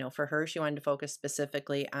 And, for her, she wanted to focus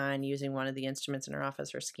specifically on using one of the instruments in her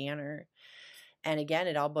office, her scanner. And again,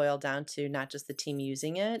 it all boiled down to not just the team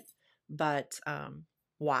using it, but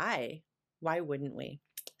why? Why wouldn't we?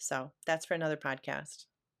 So that's for another podcast.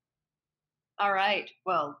 All right.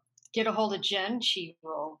 Well, get a hold of Jen. She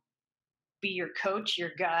will be your coach, your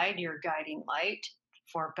guide, your guiding light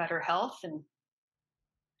for better health. And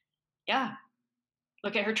yeah,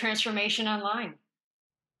 look at her transformation online.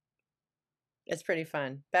 It's pretty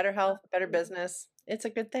fun. Better health, better business. It's a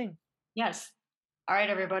good thing. Yes. All right,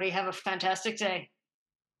 everybody. Have a fantastic day.